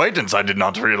your acquaintance. I did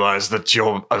not realize that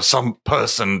you're some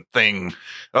person thing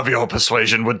of your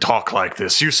persuasion would talk like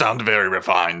this. You sound very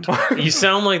refined. You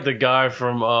sound like the guy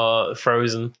from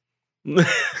Frozen.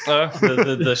 Uh,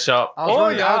 the shop. I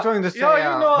was going to say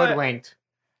hoodwinked.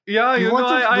 Yeah, You you know,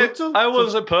 want to Bluetooth? I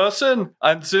was a person,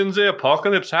 and then the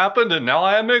apocalypse happened, and now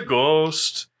I am a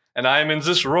ghost, and I am in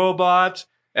this robot,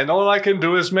 and all I can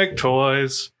do is make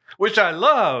toys, which I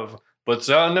love, but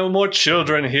there are no more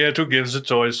children here to give the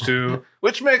toys to,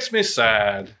 which makes me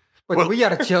sad. But Well, we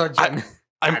are children.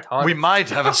 We might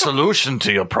have a solution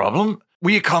to your problem.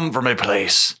 We come from a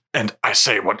place, and I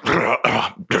say what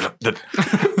that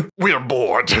we are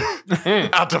bored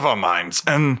out of our minds,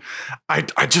 and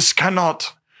I just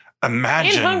cannot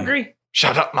imagine. And hungry.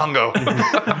 Shut up, Mungo.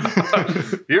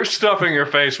 You're stuffing your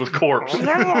face with corpse. and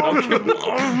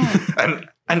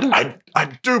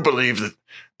I do believe that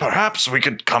perhaps we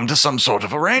could come to some sort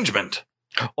of arrangement.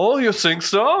 Oh, you think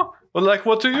so? Well, like,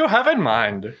 what do you have in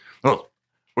mind? Well,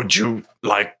 would you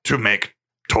like to make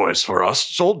toys for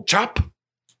us, old chap?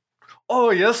 Oh,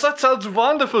 yes, that sounds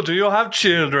wonderful. Do you have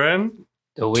children?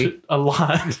 Do we? A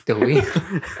lot. Do we?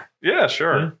 Yeah,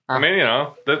 sure. I mean, you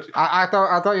know, that. I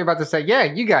thought you were about to say, yeah,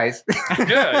 you guys.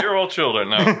 Yeah, you're all children.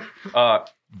 No,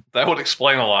 that would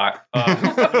explain a lot.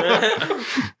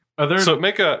 Are there So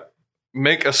make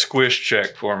a squish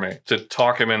check for me to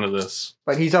talk him into this.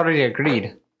 But he's already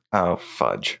agreed. Oh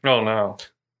fudge! Oh no,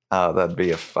 That'd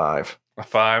be a 5. a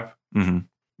 5. Mm-hmm.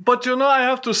 But you know, I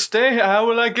have to stay here. How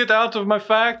will I get out of my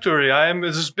factory? I am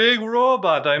this big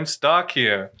robot. I'm stuck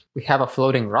here. We have a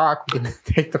floating rock. We can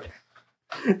take the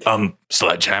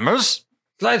Sledgehammers?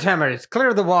 sledgehammers.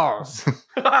 Clear the walls.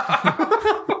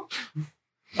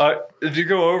 If you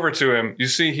go over to him, you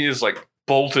see he is like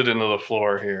bolted into the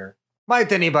floor here.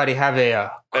 Might anybody have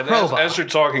a And crowbar? as you're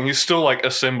talking, he's still like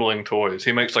assembling toys.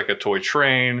 He makes like a toy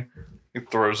train. He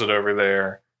throws it over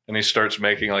there, and he starts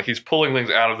making like he's pulling things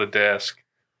out of the desk.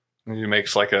 And he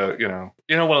makes like a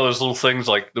one of those little things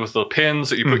like with the pins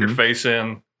that you put your face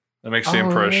in. That makes the Oh,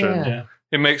 impression.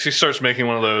 yeah. He starts making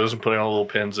one of those and putting all the little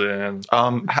pins in.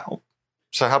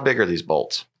 How big are these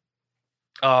bolts?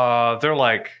 They're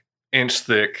like inch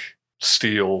thick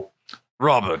steel.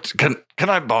 Robert, can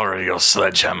I borrow your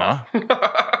sledgehammer?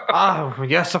 Oh,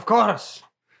 yes, of course.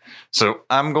 So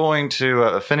I'm going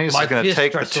to Phineas My is going to fists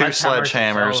take are the 2 sledgehammers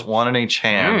sledgehammers, themselves. one in each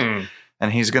hand, Mm.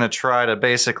 and he's going to try to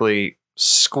basically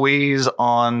squeeze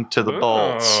onto the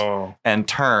bolts Oh. and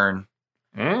turn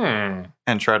Mm.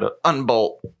 and try to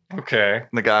unbolt Okay.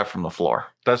 the guy from the floor.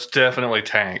 That's definitely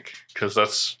tank because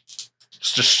it's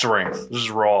just strength. This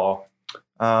is raw.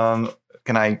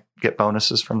 Can I get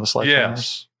bonuses from the sledgehammer?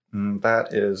 Yes.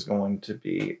 That is going to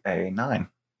be a 9.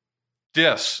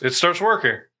 Yes. It starts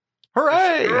working.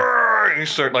 Hooray! And you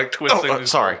start like twisting. Oh,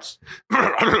 these sorry. bolts.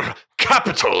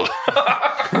 Capital.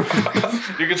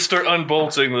 You can start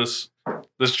unbolting this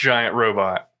giant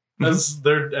robot. as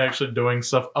they're actually doing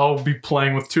stuff, I'll be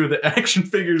playing with 2 of the action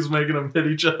figures, making them hit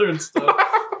each other and stuff.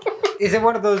 Is it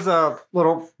one of those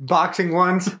little boxing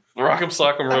ones? Rock'em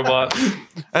Sock'em Robot.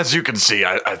 As you can see,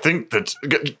 I think that,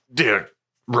 dear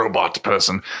robot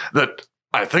person, that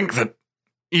I think that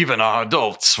even our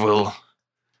adults will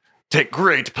take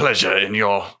great pleasure in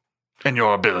your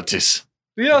abilities.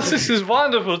 Yes, this is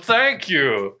wonderful. Thank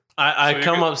you. I So you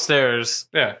come get- upstairs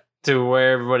Yeah. to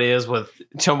where everybody is with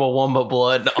Chumbawamba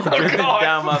blood dripping God.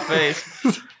 down my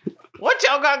face. What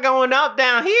y'all got going up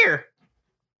down here?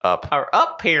 Up. Or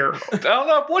up here? Down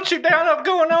up, what you down up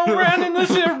going on around in this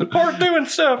here part doing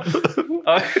stuff?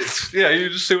 Yeah, you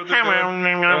just see what they're doing.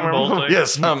 Doing bolting.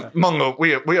 Yes, Mungo,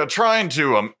 we are trying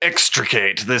to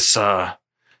extricate this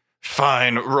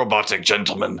fine robotic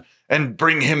gentleman and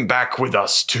bring him back with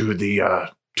us to the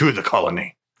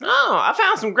colony. Oh, I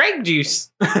found some grape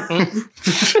juice.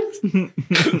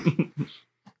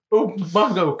 Oh,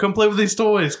 Bongo, come play with these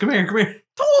toys. Come here.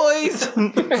 Toys!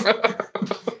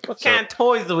 What kind of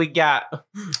toys do we got?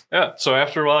 Yeah, so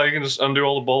after a while, you can just undo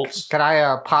all the bolts. Could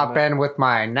I pop in with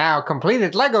my now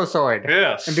completed Lego sword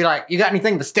Yes. and be like, "You got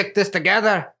anything to stick this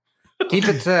together? Keep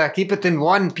it in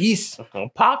one piece."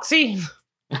 Epoxy?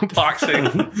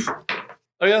 Boxing.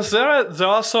 Oh, yes, there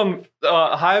are some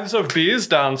hives of bees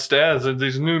downstairs, and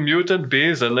these new mutant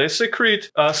bees, and they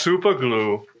secrete super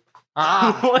glue.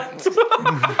 Ah, What?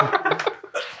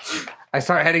 I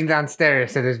start heading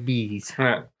downstairs to there's bees.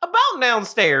 Yeah. About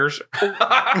downstairs.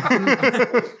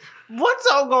 What's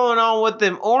all going on with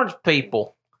them orange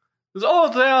people? Oh,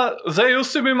 they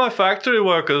used to be my factory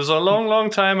workers a long, long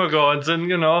time ago, and then,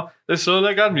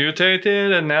 they got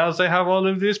mutated, and now they have all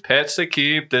of these pets they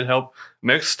keep that help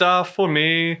make stuff for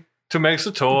me to make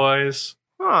the toys.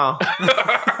 Oh.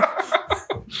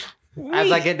 As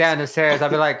I get down the stairs, I'll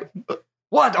be like,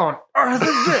 "What on earth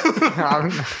is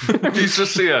it?" You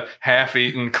just see a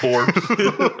half-eaten corpse.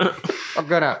 I'm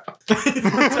gonna.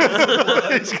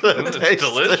 It's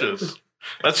delicious.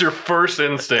 That's your first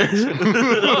instinct.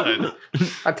 Blood.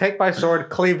 I take my sword,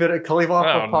 cleave off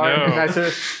Oh, apart, no. and I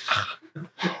just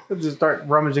start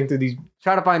rummaging through these,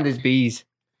 try to find these bees.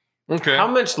 Okay. How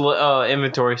much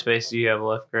inventory space do you have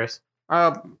left, Chris?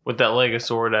 With that Lego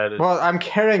sword added. well, I'm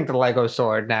carrying the Lego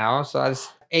sword now, so that's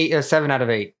 7 out of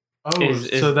 8. Oh,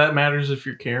 so that matters if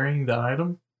you're carrying the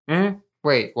item?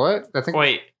 Wait, what? I think.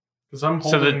 Wait, Because I'm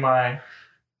So holding my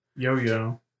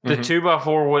yo-yo. the Mhm.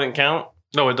 2x4 wouldn't count?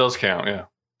 No, it does count, yeah.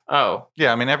 Oh.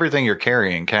 Yeah, I mean, everything you're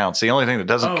carrying counts. The only thing that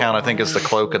doesn't count, I think, is the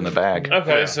cloak in the bag.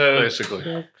 Okay, Yeah, so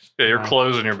basically. Yeah, your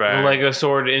clothes in your the bag. Lego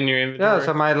sword in your inventory. Yeah,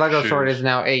 so my Lego sword Shoes. is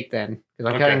now 8 then, because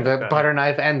I'm Okay, carrying the okay. butter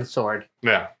knife and the sword.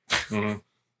 Yeah. hmm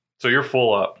So you're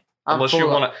full up. I'm Unless full you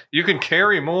up. want to, you can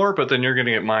carry more, but then you're going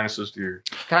to get minuses to your.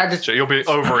 Can I just? So you'll be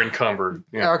over encumbered.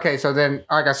 Yeah. Okay, so then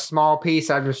like a small piece,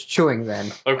 I'm just chewing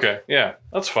then. Okay. Yeah,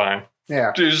 that's fine.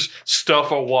 Yeah. Just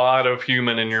stuff a wad of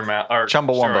human in your mouth. Or,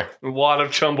 Chumbawamba. sorry, a wad of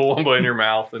Chumbawamba in your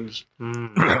mouth and just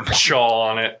Mm. chaw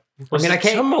on it. Was I it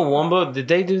can't- Chumbawamba? Did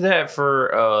they do that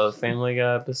for Family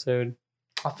Guy episode?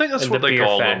 I think that's In what the they beer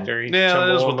called factory, them. Yeah,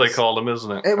 that is what they Chumbawambas. called them,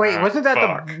 isn't it? Hey, wait, Ah, wasn't that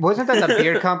fuck. the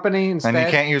beer company instead? And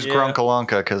you can't use Yeah.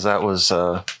 Grunkalunka because that was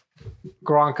Gronka.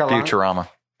 Futurama.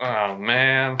 Oh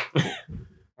man,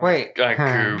 Wait. I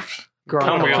goofed.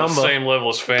 Gronka. Be on the Cumba. same level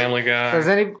as Family Guy. Does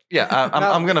any? Yeah,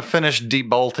 I'm going to finish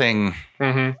debolting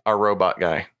Mm-hmm. our robot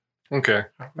guy. Okay.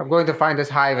 I'm going to find this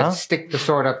hive and Huh? stick the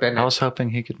sword up in I it. was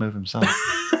hoping he could move himself.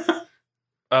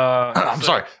 I'm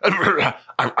sorry.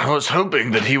 I was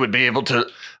hoping that he would be able to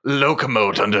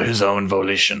locomote under his own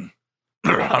volition.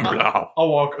 I'll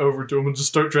walk over to him and just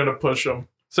start trying to push him.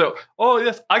 So, oh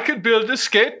yes, I could build a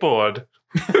skateboard.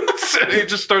 So he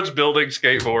just starts building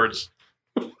skateboards.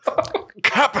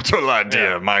 Capital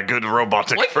idea, my good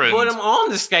robotic We friend. put them on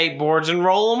the skateboards and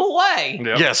roll them away.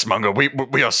 Yep. Yes, Mungo,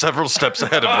 we are several steps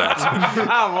ahead of that.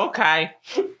 Oh, okay.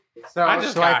 So I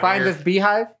just do I got find here. this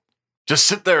beehive? Just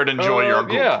sit there and enjoy your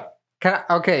goal. Yeah, Can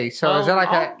I, okay, so is there like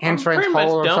I'm an entrance pretty much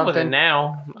hole or done with it something?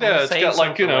 now. I'm yeah. gonna It's save got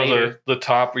like some for later. the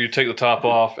top where you take the top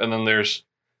off, and then there's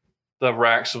the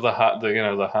racks of the hives,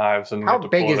 and you How have to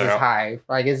big pull is it this out. hive?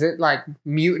 Like, is it like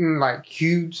mutant, like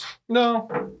huge? No,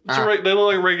 it's Ah. they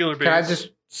look like regular bees. Can I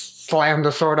just slam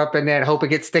the sword up in there and hope it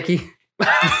gets sticky?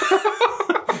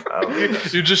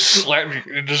 you just slap,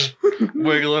 you just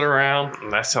wiggle it around.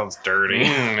 That sounds dirty.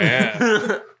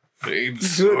 Yeah. And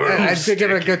to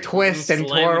give it a good twist and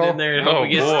Slam it twirl. in there and hope Oh, it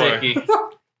gets boy. sticky.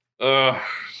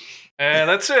 And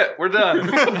that's it. We're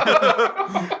done.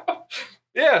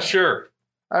 Yeah, sure.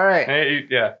 All right. Hey,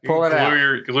 yeah. You Pull it out.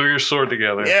 glue your sword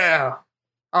together. Yeah.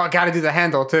 Oh, I got to do the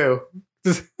handle too.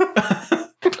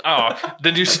 Oh,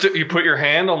 did you put your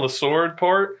hand on the sword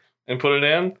part? and put it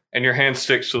in, and your hand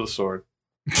sticks to the sword.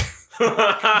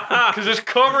 Because it's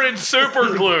covered in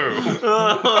super glue.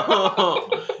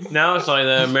 Now it's like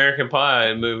the American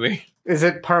Pie movie. Is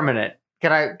it permanent?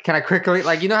 Can I quickly,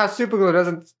 like, you know how super glue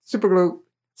doesn't super glue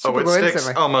It sticks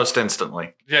instantly? almost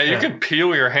instantly. Yeah, you can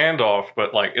peel your hand off,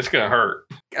 but like it's gonna hurt.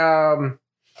 You're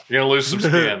gonna lose some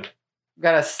skin.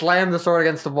 Gotta slam the sword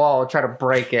against the wall, try to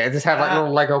break it, and just have like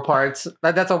little Lego parts.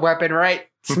 That's a weapon, right?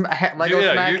 Lego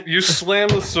smack. You slam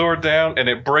the sword down, and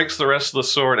it breaks the rest of the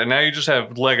sword, and now you just have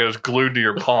Legos glued to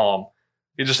your palm.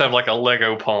 You just have like a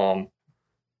Lego palm.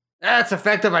 That's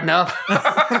effective enough.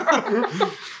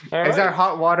 Is there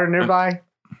hot water nearby?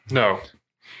 No.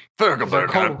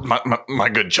 Fergelberg, my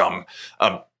good chum,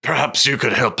 perhaps you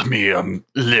could help me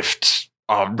lift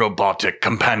our robotic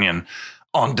companion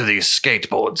onto these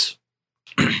skateboards.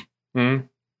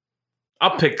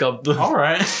 I'll pick up the. All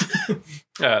right.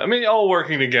 Yeah, I mean, all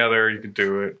working together, you can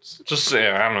do it. Just,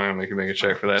 yeah, I'm not going to make a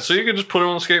check for that. So you can just put him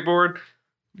on the skateboard.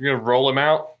 You're going to roll him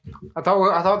out. I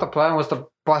thought the plan was to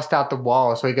bust out the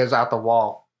wall so he goes out the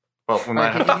wall. Well, we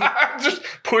might have to. Just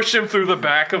push him through the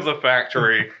back of the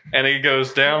factory, and he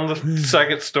goes down the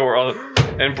second store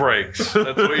and breaks.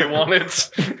 That's what you wanted?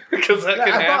 Because that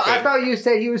can happen. I thought you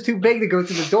said he was too big to go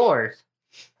through the doors.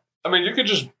 I mean, you could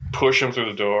just push him through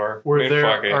the door. Where I mean, there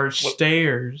fuck it. are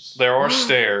stairs. There are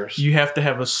stairs. You have to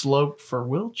have a slope for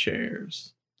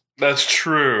wheelchairs. That's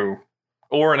true.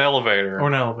 Or an elevator. Or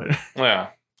an elevator. Yeah.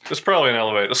 It's probably an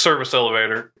elevator. A service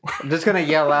elevator. I'm just gonna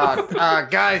yell out,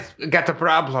 guys, I got the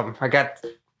problem. I got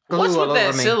glue What's all with that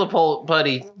over me. Silipole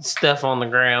putty stuff on the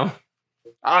ground?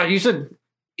 Oh, you should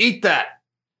eat that.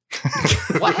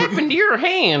 What happened to your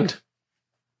hand?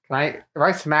 If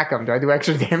I smack him, do I do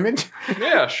extra damage?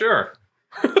 Yeah, sure.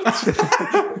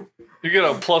 You get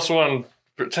a +1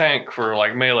 tank for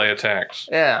like melee attacks.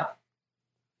 Yeah.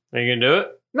 Are you gonna do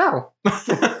it? No.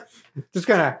 Just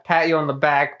gonna pat you on the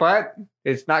back, but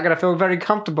it's not gonna feel very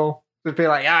comfortable. Just be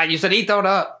like, you should eat that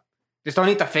up. Just don't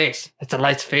eat the fish. It's a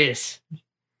light fish.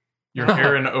 Your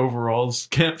hair and overalls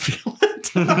can't feel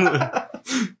it.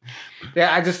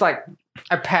 Yeah, I just like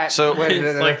I pat So-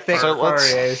 where the Like- thick So fur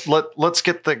is. let's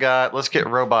get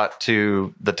Robot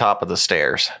to the top of the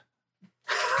stairs.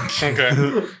 Okay.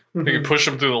 You can push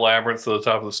him through the labyrinth to the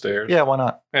top of the stairs. Yeah, why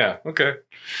not? Yeah, okay.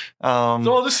 Um,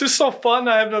 This is so fun.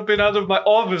 I have not been out of my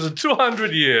office in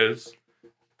 200 years.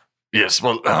 Yes,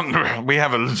 well, we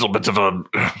have a little bit of a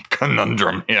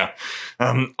conundrum here.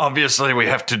 Obviously, we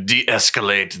have to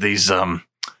de-escalate these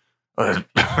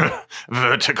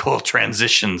vertical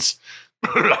transitions.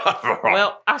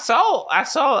 Well, I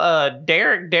saw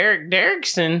Derek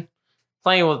Derrickson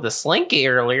playing with the slinky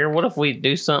earlier. What if we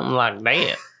do something like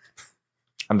that?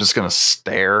 I'm just gonna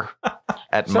stare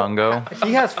at Mungo.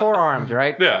 He has 4 arms,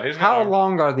 right? Yeah. How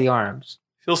long are the arms?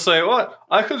 He'll say, "What?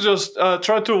 I could just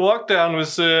try to walk down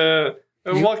with the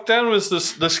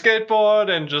skateboard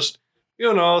and just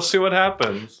see what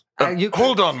happens."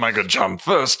 Hold on, my good chum.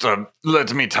 First,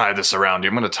 let me tie this around you.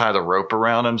 I'm gonna tie the rope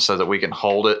around him so that we can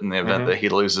hold it in the event that he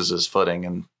loses his footing,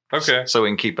 and Okay. so we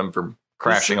can keep him from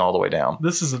crashing all the way down.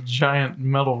 This is a giant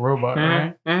metal robot,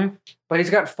 right? Mhm. But he's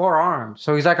got 4 arms,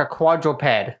 so he's like a quadruped.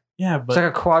 Yeah, It's but like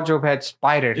a quadruped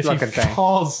spider if looking he thing.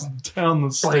 falls down the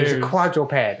But he's a stairs,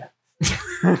 quadruped.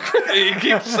 You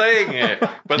keep saying it,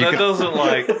 but that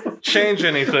doesn't change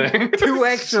anything. 2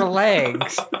 extra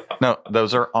legs. No,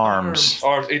 those are arms.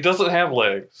 Or he doesn't have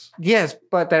legs. Yes,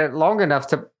 but they're long enough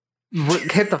to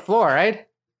hit the floor, right?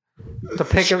 To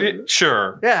pick him.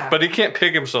 Sure. Yeah. But he can't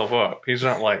pick himself up. He's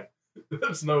not like.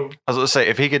 there's no. I was gonna say,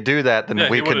 if he could do that, then Yeah,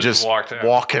 we he could would've just walked out.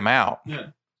 walk him out.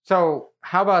 So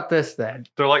how about this then?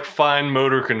 They're like fine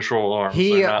motor control arms.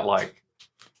 He- They're not like.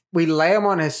 We lay him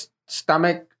on his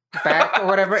stomach, back, or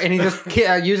whatever, and he just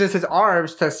uses his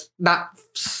arms to not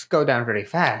go down very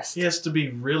fast. He has to be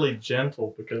really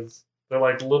gentle because they're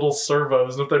like little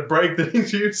servos, and if they break, then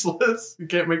he's useless. You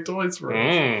can't make toys for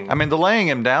him. I mean, the laying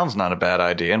him down's not a bad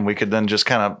idea, and we could then just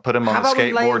kind of put him on How the about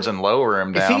we lay skateboards him- and lower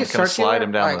him Is he down, kind circular? of slide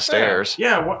him down Like- the stairs.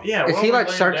 Yeah, yeah. Is why he, don't we like,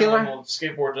 lay him circular? down on the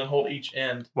skateboard and hold each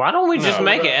end? Why don't we just No.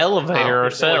 make an elevator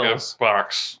It's like ourselves? a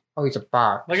box. Oh, he's a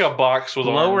box. Like a box with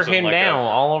Lower arms and him like down.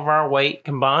 All of our weight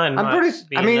combined. I'm might pretty.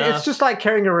 be I mean, enough. it's just like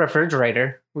carrying a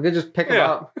refrigerator. We could just pick him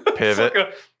Yeah. up.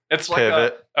 Pivot. It's like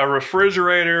Pivot. a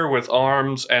refrigerator with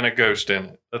arms and a ghost in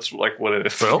it. That's like what it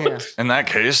is. Well, Yeah. in that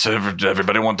case,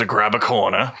 everybody want to grab a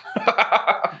corner.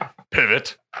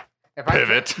 Pivot, If I-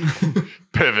 pivot,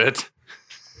 pivot.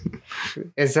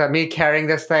 Is me carrying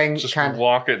this thing Just kind of?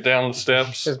 walk it down the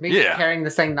steps. Is me Yeah. carrying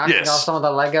this thing knocking Yes. off some of the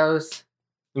Legos?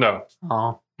 No.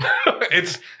 Oh,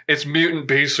 it's mutant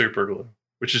bee super glue,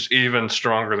 which is even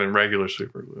stronger than regular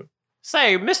super glue.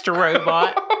 Say, Mr.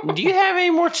 Robot, do you have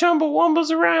any more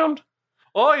Chumbawambas around?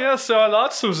 Oh yes, there are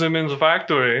lots of them in the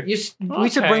factory. We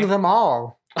should Okay. bring them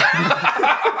all.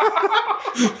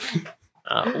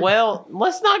 Well,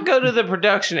 let's not go to the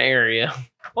production area.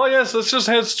 Oh yes, let's just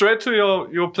head straight to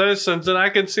your place, and then I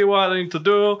can see what I need to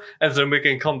do, and then we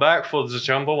can come back for the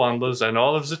Chumbawambas and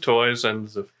all of the toys and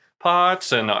the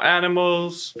parts and our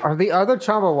animals. Are the other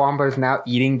Chumbawambas now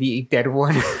eating the dead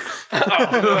one?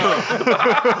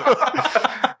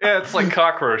 Yeah, it's like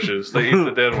cockroaches. They eat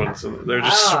the dead ones, and they're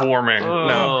just swarming.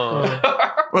 No.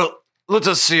 Oh. Well, let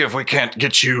us see if we can't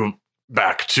get you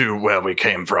back to where we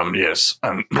came from. Yes.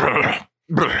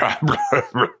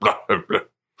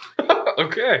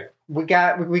 Okay. we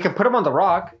can put them on the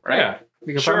rock, right? Yeah.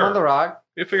 We can put Sure. them on the rock.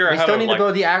 You figure out We how still to need like, to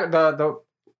build the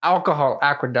alcohol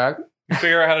aqueduct. you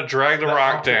figure out how to drag the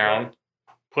rock down,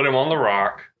 put him on the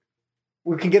rock.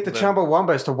 We can get the Then-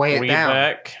 Chumbawambas to weigh it We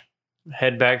down.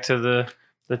 head back to the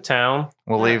town.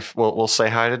 We'll say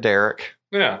hi to Derek.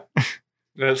 Yeah.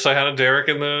 Say hi to Derek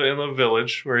in the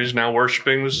village where he's now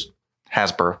worshiping this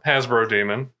Hasbro.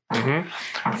 demon.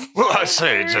 Mm-hmm. Well, I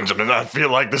say, gentlemen, I feel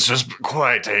like this is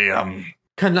quite a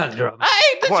Conundrum.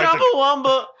 I ate the Quite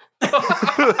Chumbawamba.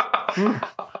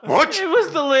 What? It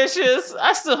was delicious.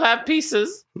 I still have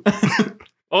pieces.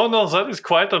 Oh no, that is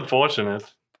quite unfortunate.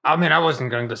 I mean, I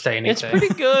wasn't going to say It's anything.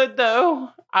 pretty good, though.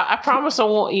 I promise I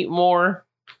won't eat more.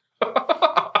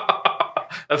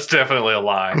 That's definitely a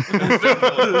lie.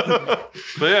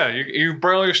 But yeah, you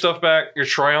bring all your stuff back. You're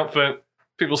triumphant.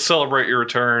 People celebrate your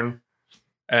return,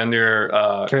 and you're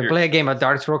Can we play a game of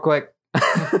darts real quick?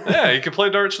 yeah. You can play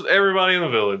darts with everybody in the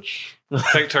village.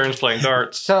 Take turns playing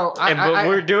darts. So, But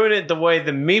we're doing it the way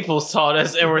the meeples taught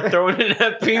us, and we're throwing it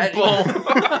at people.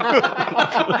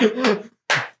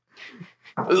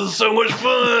 This is so much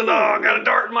fun. Oh, I got a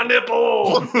dart in my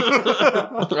nipple.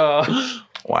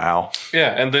 Wow.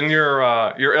 Yeah, and then your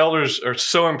elders are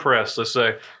so impressed. They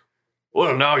say,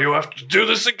 "Well, now you have to do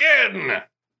this again."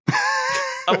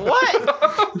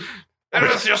 What? And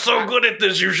if you're so good at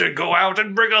this, you should go out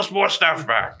and bring us more stuff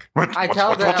back. I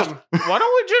tell them Why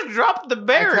don't we just drop the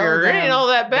barrier? It ain't all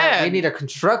that bad. we need a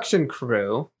construction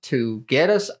crew to get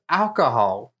us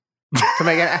alcohol to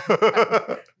make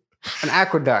an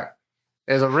aqueduct.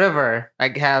 There's a river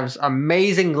that has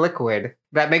amazing liquid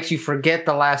that makes you forget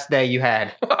the last day you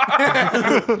had.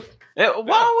 Why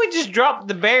don't we just drop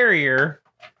the barrier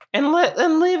and let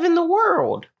them live in the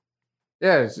world?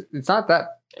 Yeah, it's not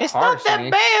that. It's Harsh, not that ain't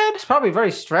it? bad. It's probably very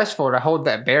stressful to hold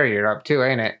that barrier up too,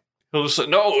 ain't it? He'll just say,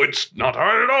 "No, it's not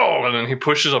hard at all," and then he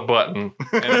pushes a button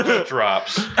and it just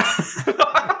drops.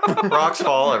 Rocks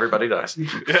fall, everybody dies.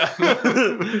 Yeah.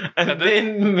 And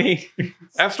then me.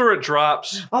 After it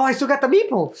drops, Oh, I still got the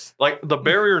meeples. like the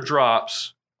barrier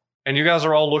drops, and you guys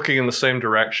are all looking in the same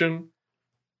direction,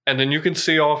 and then you can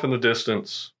see off in the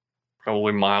distance,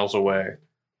 probably miles away,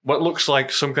 what looks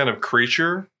like some kind of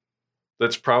creature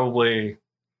that's probably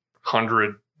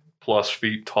 100+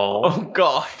 feet tall. Oh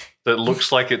God. That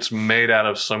looks like it's made out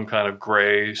of some kind of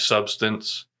gray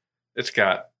substance. It's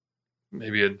got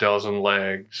maybe a dozen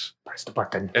legs. Press the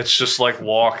button. It's just like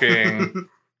walking,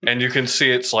 and you can see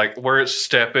it's like where it's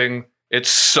stepping, it's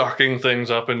sucking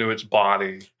things up into its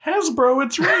body. Hasbro,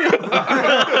 it's real.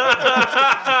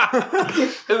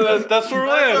 That's where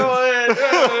we're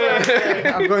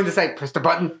I'm going to say, press the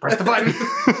button, press the button.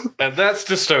 And that's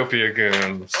Dystopia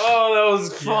Goons. Oh, that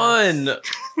was fun.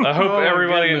 I hope Oh, my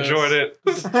everybody goodness. enjoyed it.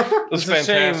 It was It's a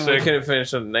shame we fantastic. couldn't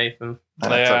finish with Nathan.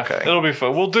 That's Yeah, okay. it'll be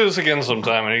fun. We'll do this again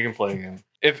sometime and you can play again.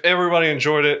 If everybody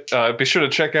enjoyed it, be sure to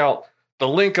check out the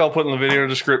link I'll put in the video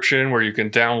description where you can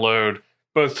download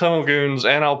both Tunnel Goons,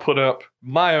 and I'll put up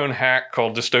my own hack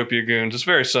called Dystopia Goons. It's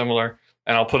very similar,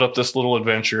 and I'll put up this little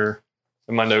adventure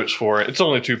in my notes for it. It's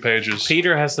only 2 pages.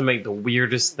 Peter has to make the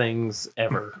weirdest things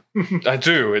ever. I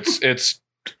do. It's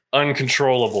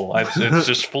uncontrollable. It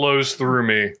just flows through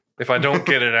me if I don't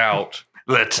get it out.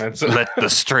 Let the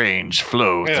strange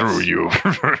flow Yes. through you.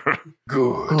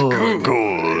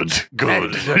 Good.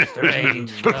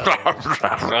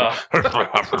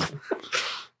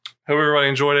 Hope everybody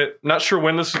enjoyed it. Not sure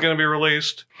when this is going to be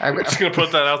released. I'm Just going to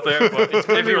put that out there. But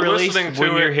if you're listening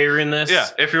when to you're it, hearing this, yeah,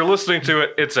 if you're listening to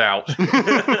it, it's out.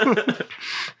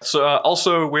 So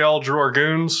also, we all drew our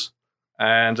goons,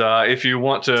 and if you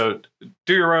want to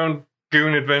do your own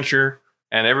goon adventure,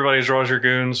 and everybody draws your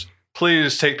goons,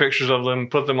 please take pictures of them,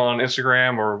 put them on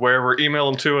Instagram or wherever, email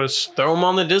them to us. throw them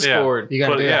on the Discord. You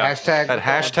gotta But, do yeah. a hashtag. At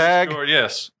hashtag, Or,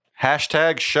 yes,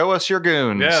 show us your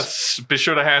goons. yes. Be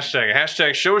sure to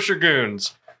hashtag show us your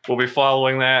goons. We'll be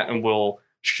following that, and we'll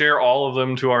share all of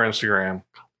them to our Instagram.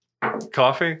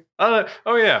 Coffee? Oh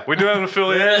yeah, we do have an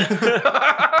affiliate.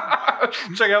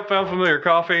 Check out Found Familiar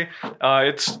Coffee.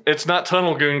 It's not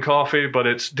Tunnel Goon coffee, but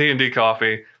it's D&D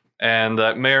coffee, and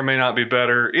that may or may not be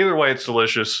better. Either way, it's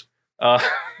delicious.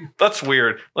 That's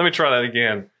weird. Let me try that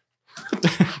again.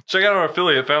 Check out our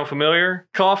affiliate, Found Familiar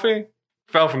Coffee.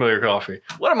 Found Familiar Coffee.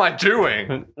 What am I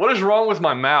doing? What is wrong with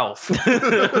my mouth?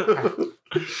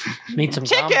 Need some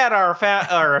Check gum? out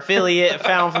our affiliate,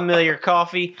 Found Familiar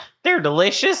Coffee. They're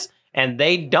delicious, and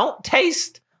they don't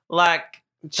taste like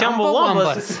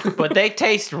Chumbawambas, but they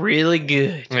taste really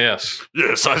good. Yes.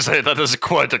 Yes, I say that is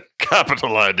quite a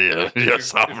capital idea.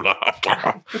 Yes,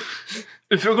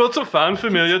 If you go to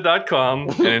foundfamiliar.com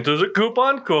and enter the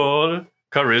coupon code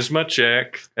Charisma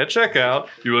Check at checkout,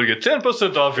 you will get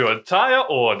 10% off your entire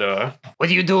order. What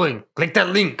are you doing? Click that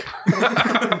link.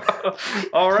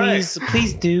 All right.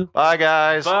 Please do. Bye,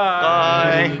 guys.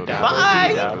 Bye.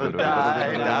 Bye.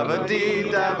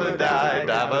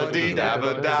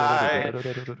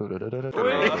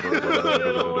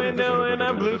 Little window in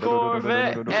a blue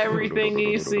Corvette. Everything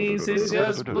he sees is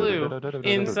just blue.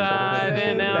 Inside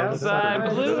and outside,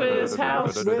 blue is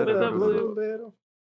house with a blue.